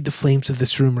continues to feed the flames of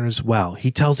this rumor as well.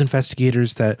 He tells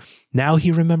investigators that now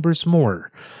he remembers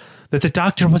more, that the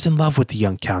doctor was in love with the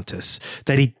young countess,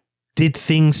 that he did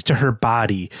things to her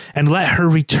body and let her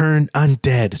return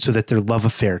undead so that their love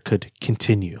affair could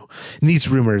continue. And these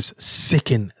rumors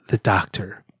sicken the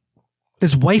doctor.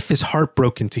 His wife is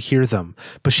heartbroken to hear them,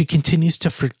 but she continues to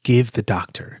forgive the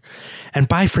doctor. And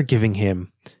by forgiving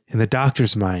him, in the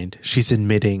doctor's mind, she's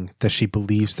admitting that she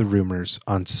believes the rumors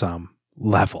on some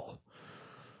level.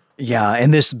 Yeah,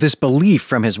 and this belief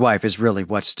from his wife is really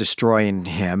what's destroying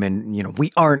him. And,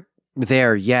 we aren't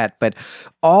there yet, but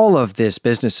all of this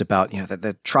business about,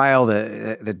 the trial,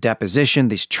 the deposition,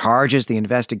 these charges, the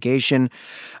investigation,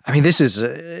 I mean, it's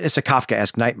a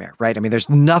Kafkaesque nightmare, right? I mean, there's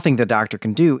nothing the doctor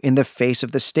can do in the face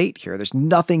of the state here. There's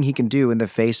nothing he can do in the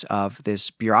face of this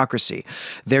bureaucracy.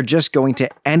 They're just going to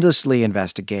endlessly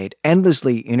investigate,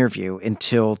 endlessly interview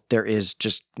until there is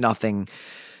just nothing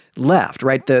left,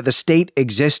 right? The state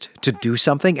exists to do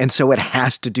something, and so it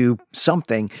has to do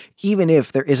something, even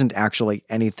if there isn't actually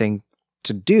anything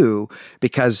to do,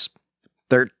 because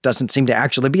there doesn't seem to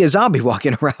actually be a zombie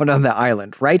walking around on the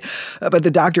island, right? But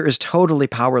the doctor is totally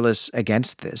powerless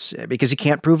against this because he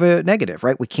can't prove a negative,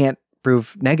 right? We can't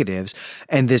prove negatives,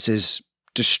 and this is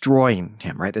destroying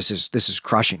him, right? This is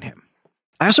crushing him.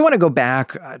 I also want to go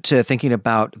back to thinking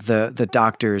about the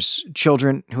doctor's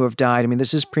children who have died. I mean,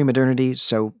 this is pre-modernity,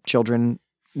 so children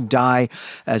die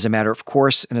as a matter of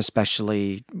course, and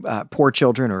especially poor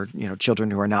children or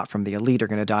children who are not from the elite are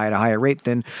going to die at a higher rate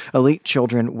than elite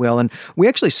children will. And we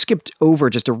actually skipped over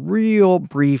just a real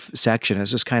brief section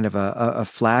as just kind of a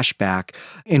flashback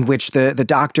in which the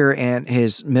doctor and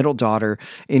his middle daughter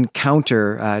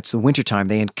encounter, it's the wintertime,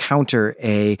 they encounter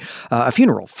a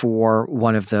funeral for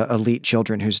one of the elite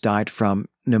children who's died from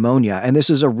pneumonia. And this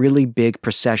is a really big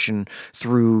procession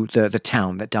through the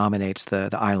town that dominates the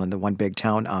island, the one big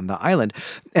town on the island.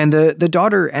 And the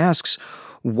daughter asks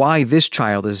why this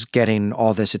child is getting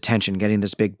all this attention, getting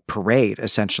this big parade,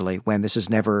 essentially, when this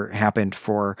has never happened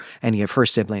for any of her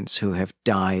siblings who have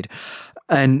died.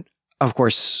 And of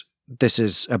course, this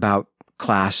is about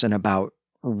class and about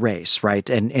race, right?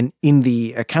 And in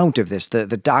the account of this, the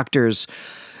doctor's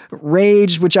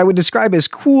rage, which I would describe as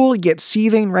cool yet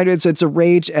seething, right? It's a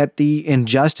rage at the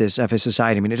injustice of his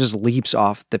society. I mean, it just leaps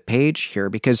off the page here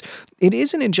because it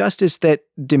is an injustice that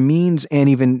demeans and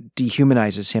even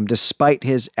dehumanizes him despite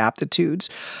his aptitudes.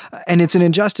 And it's an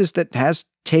injustice that has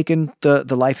taken the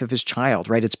life of his child,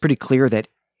 right? It's pretty clear that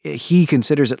he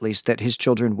considers at least that his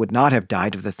children would not have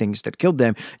died of the things that killed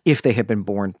them if they had been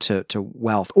born to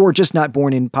wealth or just not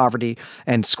born in poverty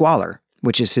and squalor,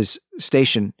 which is his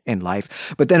station in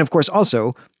life. But then, of course,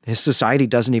 also, his society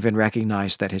doesn't even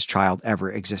recognize that his child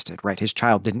ever existed, right? His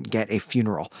child didn't get a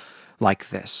funeral like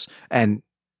this. And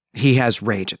he has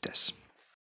rage at this.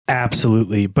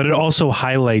 Absolutely. But it also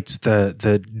highlights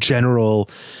the general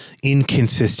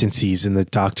inconsistencies in the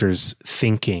doctor's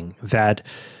thinking, that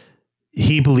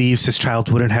he believes his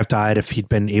child wouldn't have died if he'd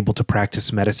been able to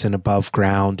practice medicine above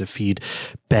ground, if he'd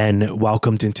been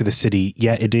welcomed into the city.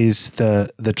 Yet it is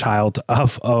the child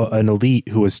of an elite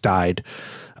who has died,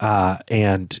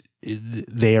 and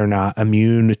they are not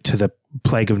immune to the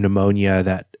plague of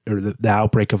pneumonia or the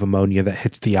outbreak of ammonia that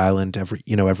hits the island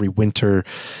every winter.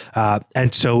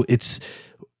 And so it's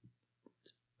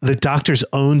the doctor's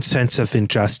own sense of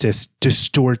injustice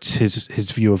distorts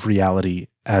his view of reality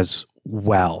as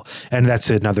well. And that's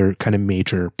another kind of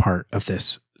major part of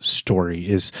this story,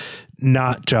 is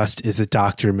not just is the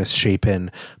doctor misshapen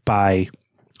by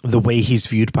the way he's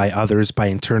viewed by others, by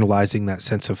internalizing that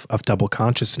sense of double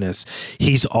consciousness,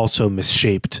 he's also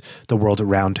misshaped the world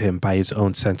around him by his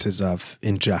own senses of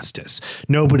injustice.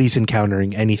 Nobody's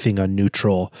encountering anything on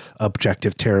neutral,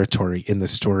 objective territory in the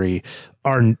story,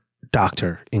 our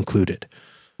doctor included.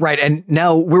 Right. And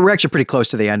now we're actually pretty close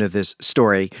to the end of this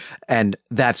story, and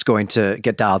that's going to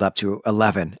get dialed up to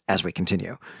 11 as we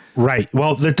continue. Right.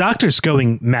 Well, the doctor's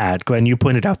going mad. Glenn, you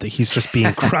pointed out that he's just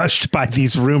being crushed by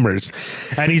these rumors,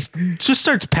 and he just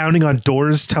starts pounding on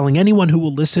doors, telling anyone who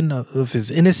will listen of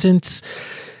his innocence.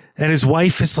 And his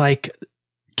wife is like,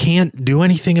 can't do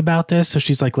anything about this. So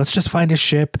she's like, let's just find a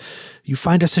ship. You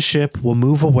find us a ship. We'll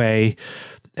move away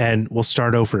and we'll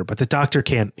start over. But the doctor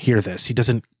can't hear this. He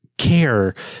doesn't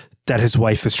care that his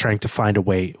wife is trying to find a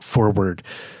way forward.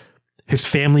 His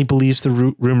family believes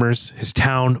the rumors. His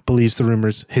town believes the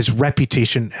rumors. His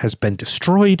reputation has been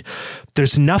destroyed.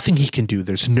 There's nothing he can do.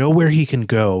 There's nowhere he can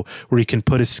go where he can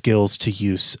put his skills to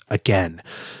use again.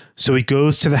 So he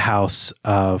goes to the house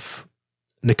of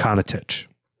Nikonatich,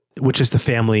 which is the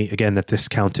family, again, that this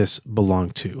countess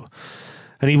belonged to.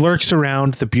 And he lurks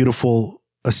around the beautiful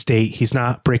estate. He's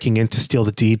not breaking in to steal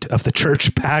the deed of the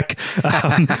church back,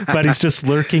 but he's just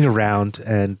lurking around,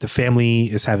 and the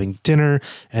family is having dinner,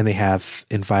 and they have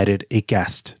invited a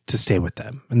guest to stay with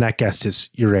them. And that guest is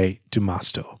Juraj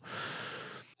Dumasto.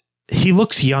 He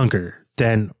looks younger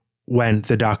than when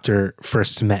the doctor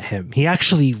first met him. He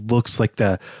actually looks like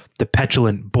the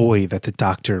petulant boy that the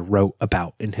doctor wrote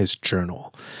about in his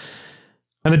journal.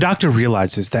 And the doctor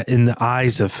realizes that in the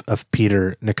eyes of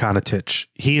Peter Nikonatich,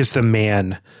 he is the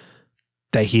man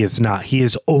that he is not. He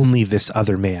is only this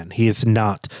other man. He is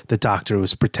not the doctor who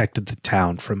has protected the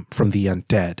town from the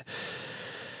undead.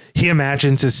 He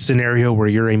imagines a scenario where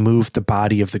Juraj moved the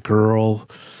body of the girl,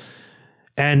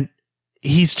 and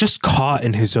he's just caught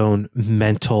in his own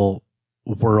mental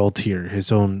world here,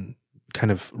 his own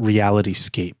kind of reality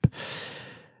scape.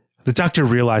 The doctor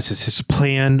realizes his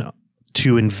plan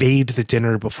to invade the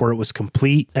dinner before it was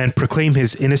complete and proclaim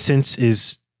his innocence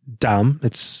is dumb.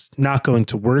 It's not going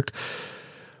to work.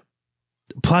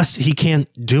 Plus, he can't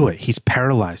do it. He's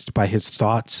paralyzed by his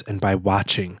thoughts and by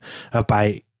watching,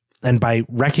 by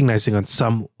recognizing on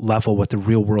some level what the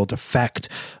real world effect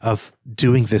of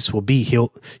doing this will be.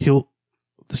 He'll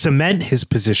cement his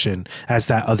position as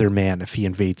that other man if he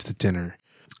invades the dinner.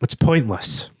 It's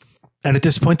pointless. And at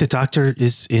this point, the doctor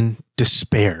is in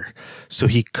despair, so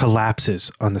he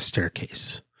collapses on the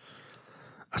staircase.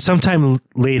 Sometime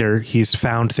later, he's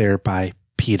found there by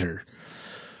Peter.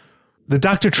 The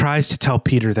doctor tries to tell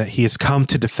Peter that he has come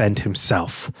to defend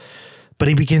himself, but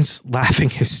he begins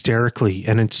laughing hysterically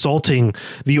and insulting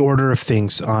the order of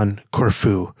things on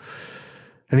Corfu.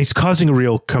 And he's causing a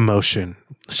real commotion,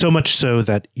 so much so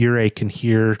that Juraj can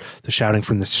hear the shouting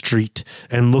from the street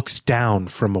and looks down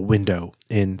from a window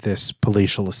in this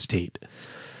palatial estate.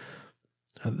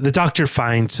 The doctor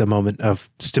finds a moment of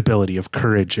stability, of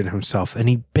courage in himself, and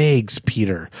he begs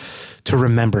Peter to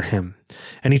remember him.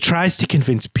 And he tries to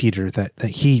convince Peter that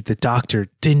he, the doctor,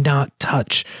 did not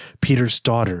touch Peter's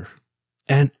daughter.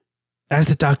 And as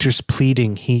the doctor's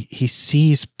pleading, he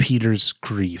sees Peter's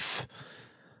grief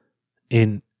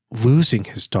in losing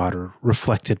his daughter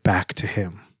reflected back to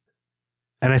him.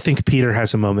 And I think Peter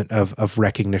has a moment of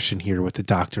recognition here with the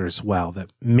doctor as well, that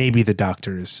maybe the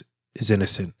doctor is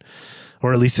innocent,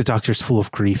 or at least the doctor's full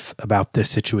of grief about this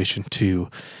situation too.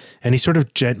 And he sort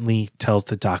of gently tells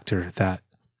the doctor that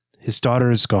his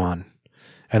daughter is gone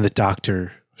and the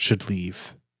doctor should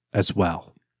leave as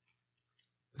well.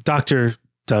 The doctor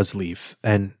does leave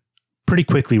and pretty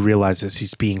quickly realizes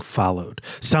he's being followed.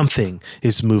 Something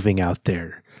is moving out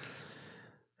there.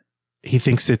 He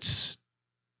thinks it's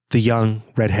the young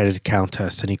red-headed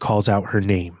countess, and he calls out her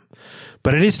name.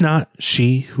 But it is not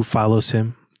she who follows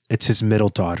him. It's his middle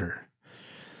daughter.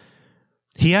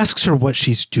 He asks her what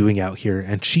she's doing out here,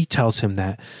 and she tells him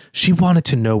that she wanted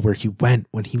to know where he went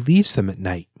when he leaves them at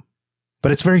night.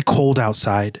 But it's very cold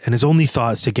outside, and his only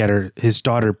thought is to get his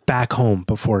daughter back home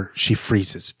before she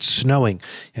freezes. It's snowing,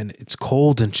 and it's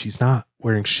cold, and she's not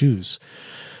wearing shoes.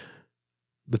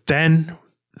 But then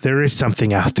there is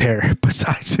something out there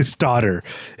besides his daughter.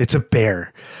 It's a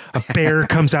bear. A bear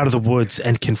comes out of the woods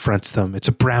and confronts them. It's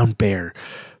a brown bear,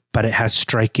 but it has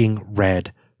striking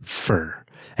red fur.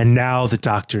 And now the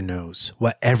doctor knows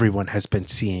what everyone has been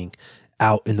seeing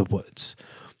out in the woods.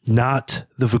 Not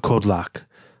the Vukodlak,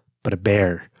 but a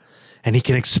bear. And he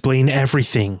can explain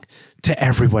everything to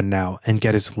everyone now and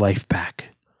get his life back.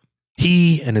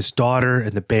 He and his daughter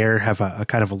and the bear have a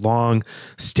kind of a long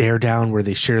stare down where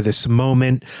they share this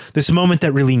moment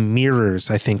that really mirrors,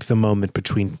 I think, the moment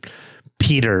between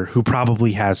Peter, who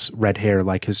probably has red hair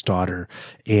like his daughter,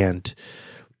 and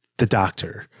the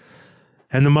doctor.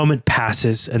 And the moment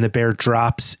passes and the bear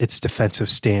drops its defensive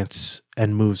stance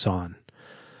and moves on.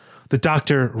 The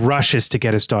doctor rushes to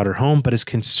get his daughter home, but is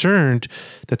concerned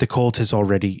that the cold has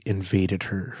already invaded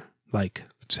her, like,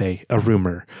 say, a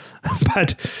rumor.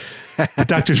 But the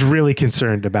doctor's really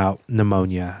concerned about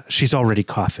pneumonia. She's already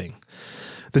coughing.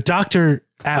 The doctor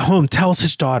at home tells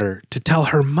his daughter to tell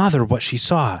her mother what she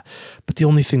saw, but the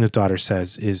only thing the daughter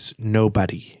says is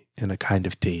nobody in a kind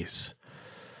of daze.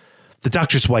 The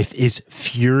doctor's wife is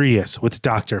furious with the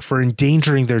doctor for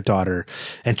endangering their daughter,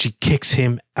 and she kicks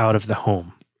him out of the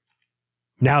home.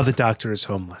 Now the doctor is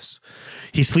homeless.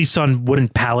 He sleeps on wooden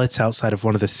pallets outside of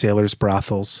one of the sailors'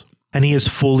 brothels, and he has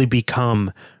fully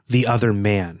become the other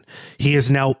man. He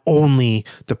is now only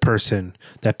the person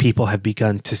that people have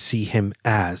begun to see him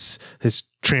as. His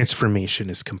transformation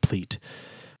is complete.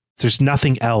 There's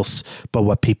nothing else but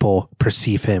what people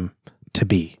perceive him to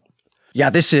be. Yeah,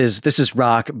 this is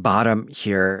rock bottom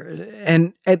here.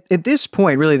 And at this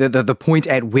point, really the point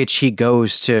at which he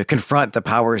goes to confront the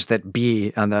powers that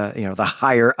be on the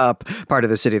higher up part of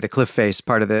the city, the cliff face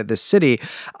part of the city,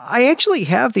 I actually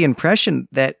have the impression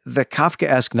that the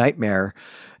Kafkaesque nightmare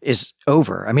is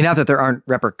over. I mean, not that there aren't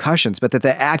repercussions, but that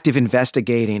the active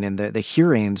investigating and the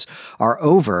hearings are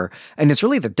over. And it's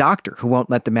really the doctor who won't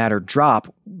let the matter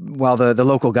drop while the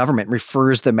local government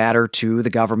refers the matter to the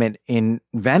government in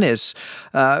Venice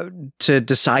to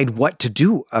decide what to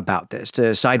do about this, to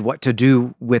decide what to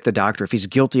do with the doctor, if he's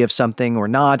guilty of something or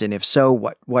not, and if so,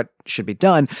 what should be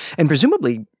done. And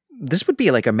presumably, this would be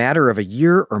like a matter of a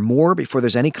year or more before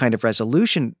there's any kind of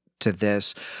resolution to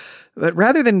this. But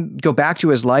rather than go back to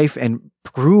his life and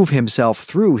prove himself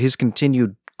through his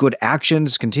continued good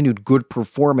actions, continued good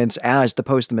performance as the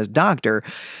posthumous doctor,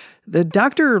 the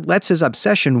doctor lets his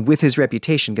obsession with his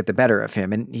reputation get the better of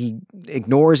him, and he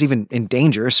ignores, even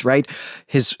endangers, right,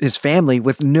 his family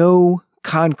with no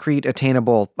concrete,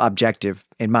 attainable objective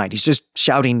in mind. He's just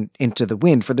shouting into the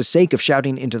wind for the sake of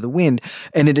shouting into the wind,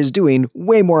 and it is doing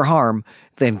way more harm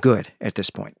than good at this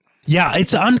point. Yeah,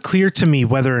 it's unclear to me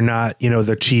whether or not,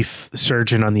 the chief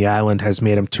surgeon on the island has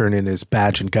made him turn in his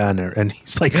badge and gun, and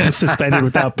he's like suspended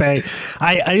without pay.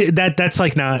 That's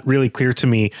like not really clear to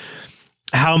me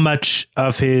how much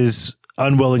of his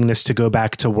unwillingness to go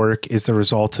back to work is the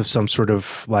result of some sort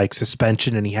of like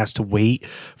suspension and he has to wait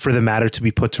for the matter to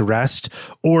be put to rest,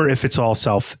 or if it's all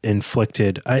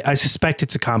self-inflicted. I suspect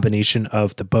it's a combination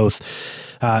of the both,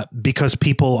 because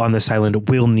people on this island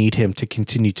will need him to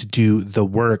continue to do the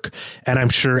work. And I'm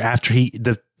sure after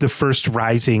the first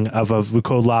rising of a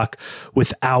Vukodlak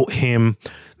without him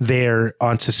there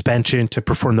on suspension to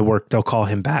perform the work, they'll call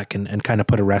him back and kind of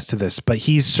put a rest to this. But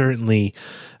he's certainly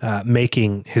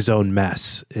making his own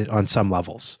mess on some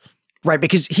levels. Right,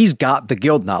 because he's got the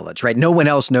guild knowledge, right? No one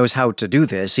else knows how to do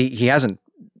this. He hasn't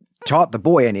taught the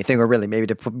boy anything, or really maybe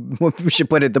we should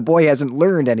put it, the boy hasn't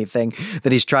learned anything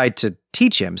that he's tried to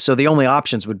teach him. So the only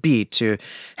options would be to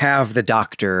have the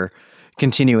doctor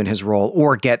continue in his role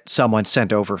or get someone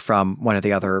sent over from one of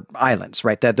the other islands,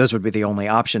 right? Those would be the only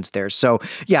options there. So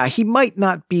yeah, he might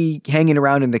not be hanging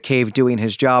around in the cave doing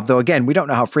his job, though again, we don't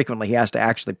know how frequently he has to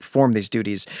actually perform these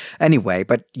duties anyway.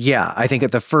 But yeah, I think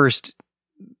at the first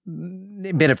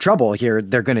bit of trouble here,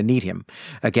 they're going to need him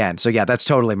again. So yeah, that's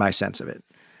totally my sense of it.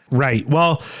 Right.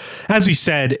 Well, as we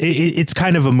said, it's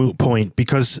kind of a moot point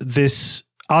because this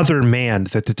other man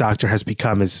that the doctor has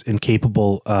become is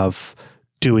incapable of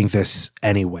doing this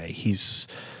anyway. He's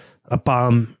a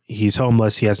bum. He's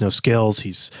homeless. He has no skills.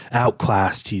 He's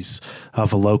outclassed. He's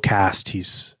of a low caste.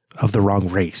 He's of the wrong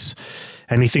race.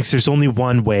 And he thinks there's only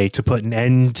one way to put an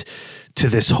end to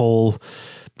this whole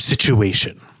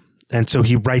situation. And so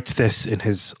he writes this in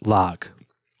his log.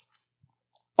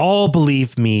 All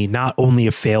believe me not only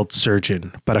a failed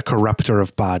surgeon, but a corrupter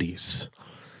of bodies.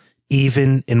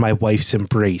 Even in my wife's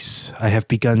embrace, I have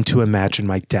begun to imagine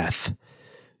my death.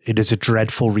 It is a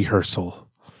dreadful rehearsal.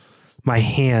 My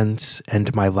hands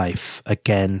end my life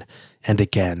again and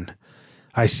again.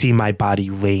 I see my body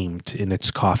lamed in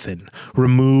its coffin,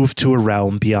 removed to a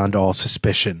realm beyond all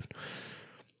suspicion.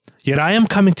 Yet I am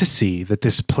coming to see that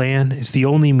this plan is the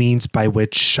only means by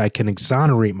which I can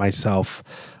exonerate myself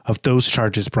of those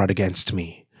charges brought against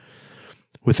me.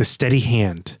 With a steady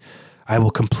hand, I will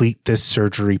complete this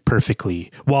surgery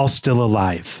perfectly while still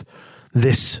alive.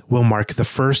 This will mark the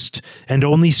first and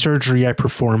only surgery I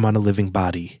perform on a living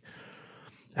body.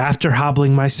 After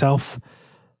hobbling myself,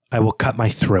 I will cut my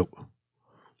throat.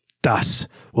 Thus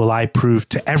will I prove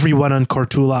to everyone on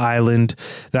Kortula Island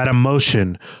that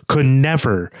emotion could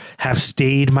never have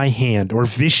stayed my hand or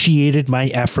vitiated my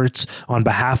efforts on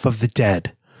behalf of the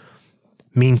dead.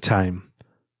 Meantime,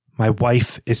 my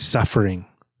wife is suffering,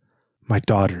 my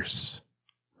daughters.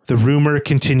 The rumor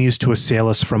continues to assail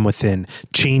us from within,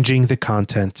 changing the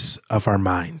contents of our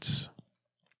minds.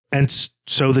 And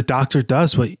so the doctor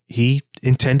does what he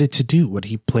intended to do, what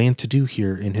he planned to do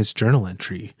here in his journal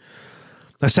entry.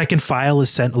 A second file is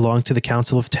sent along to the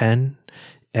Council of 10,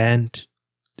 and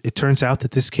it turns out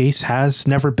that this case has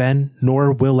never been,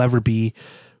 nor will ever be,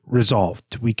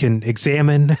 resolved. We can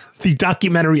examine the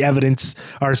documentary evidence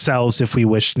ourselves if we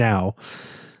wish now,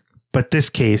 but this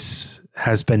case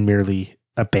has been merely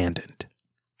abandoned.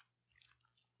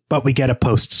 But we get a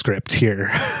postscript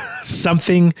here.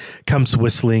 Something comes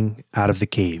whistling out of the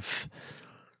cave.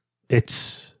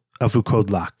 It's of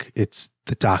Vukodlak. It's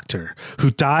the doctor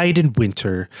who died in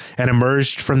winter and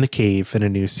emerged from the cave in a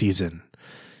new season.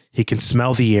 He can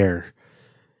smell the air.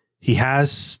 He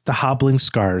has the hobbling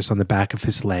scars on the back of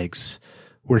his legs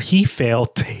where he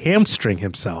failed to hamstring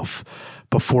himself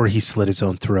before he slit his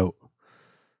own throat.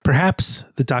 Perhaps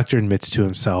the doctor admits to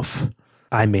himself,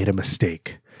 I made a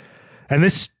mistake. And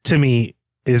this, to me,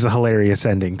 is a hilarious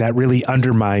ending that really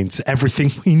undermines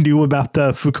everything we knew about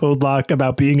the Vukodlak,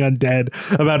 about being undead,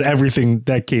 about everything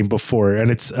that came before. And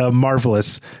it's a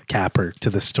marvelous capper to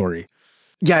the story.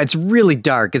 Yeah, it's really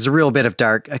dark. It's a real bit of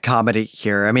dark comedy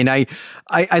here. I mean, I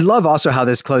love also how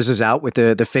this closes out with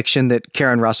the fiction that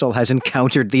Karen Russell has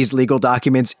encountered these legal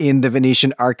documents in the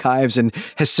Venetian archives and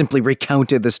has simply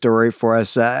recounted the story for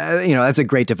us. That's a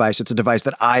great device. It's a device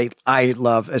that I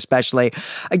love especially.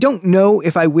 I don't know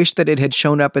if I wish that it had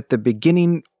shown up at the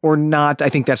beginning or not. I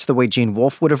think that's the way Gene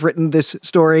Wolfe would have written this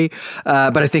story,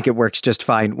 but I think it works just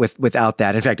fine without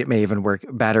that. In fact, it may even work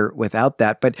better without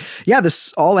that. But yeah,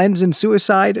 this all ends in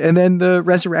suicide and then the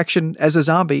resurrection as a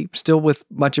zombie, still with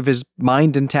much of his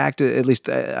mind intact. At least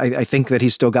I think that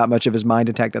he's still got much of his mind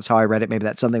intact. That's how I read it. Maybe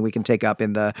that's something we can take up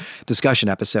in the discussion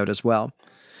episode as well.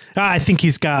 I think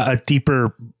he's got a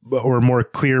deeper or more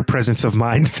clear presence of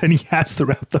mind than he has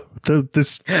throughout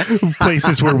this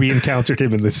places where we encountered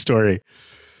him in this story.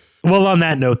 Well, on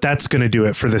that note, that's going to do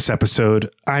it for this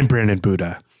episode. I'm Brandon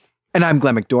Buddha. And I'm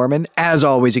Glenn McDorman. As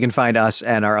always, you can find us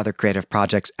and our other creative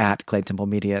projects at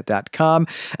claytemplemedia.com.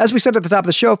 As we said at the top of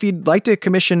the show, if you'd like to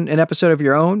commission an episode of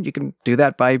your own, you can do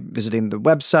that by visiting the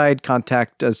website,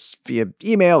 contact us via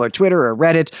email or Twitter or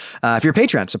Reddit. If you're a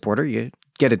Patreon supporter, you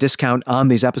get a discount on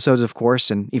these episodes, of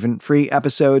course, and even free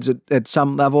episodes at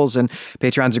some levels. And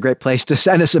Patreon's a great place to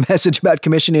send us a message about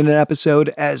commissioning an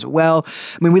episode as well.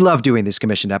 I mean, we love doing these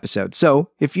commissioned episodes. So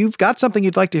if you've got something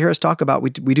you'd like to hear us talk about, we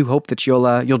do hope that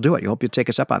you'll do it. We hope you'll take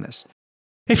us up on this.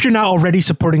 If you're not already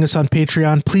supporting us on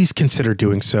Patreon, please consider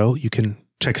doing so. You can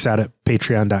check us out at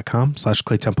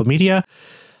patreon.com/claytemplemedia.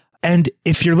 And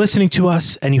if you're listening to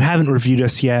us and you haven't reviewed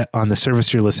us yet on the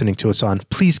service you're listening to us on,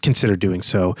 please consider doing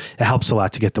so. It helps a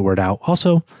lot to get the word out.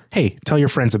 Also, hey, tell your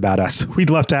friends about us.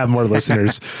 We'd love to have more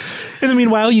listeners. In the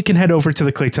meanwhile, you can head over to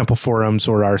the Clay Temple forums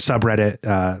or our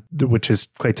subreddit, which is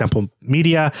Clay Temple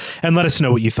Media, and let us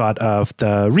know what you thought of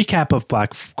the recap of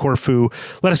Black Corfu.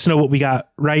 Let us know what we got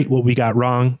right, what we got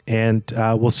wrong, and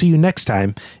we'll see you next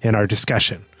time in our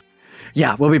discussion.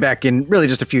 Yeah, we'll be back in really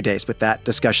just a few days with that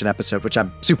discussion episode, which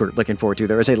I'm super looking forward to.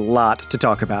 There is a lot to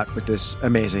talk about with this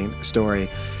amazing story.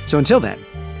 So until then,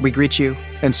 we greet you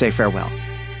and say farewell.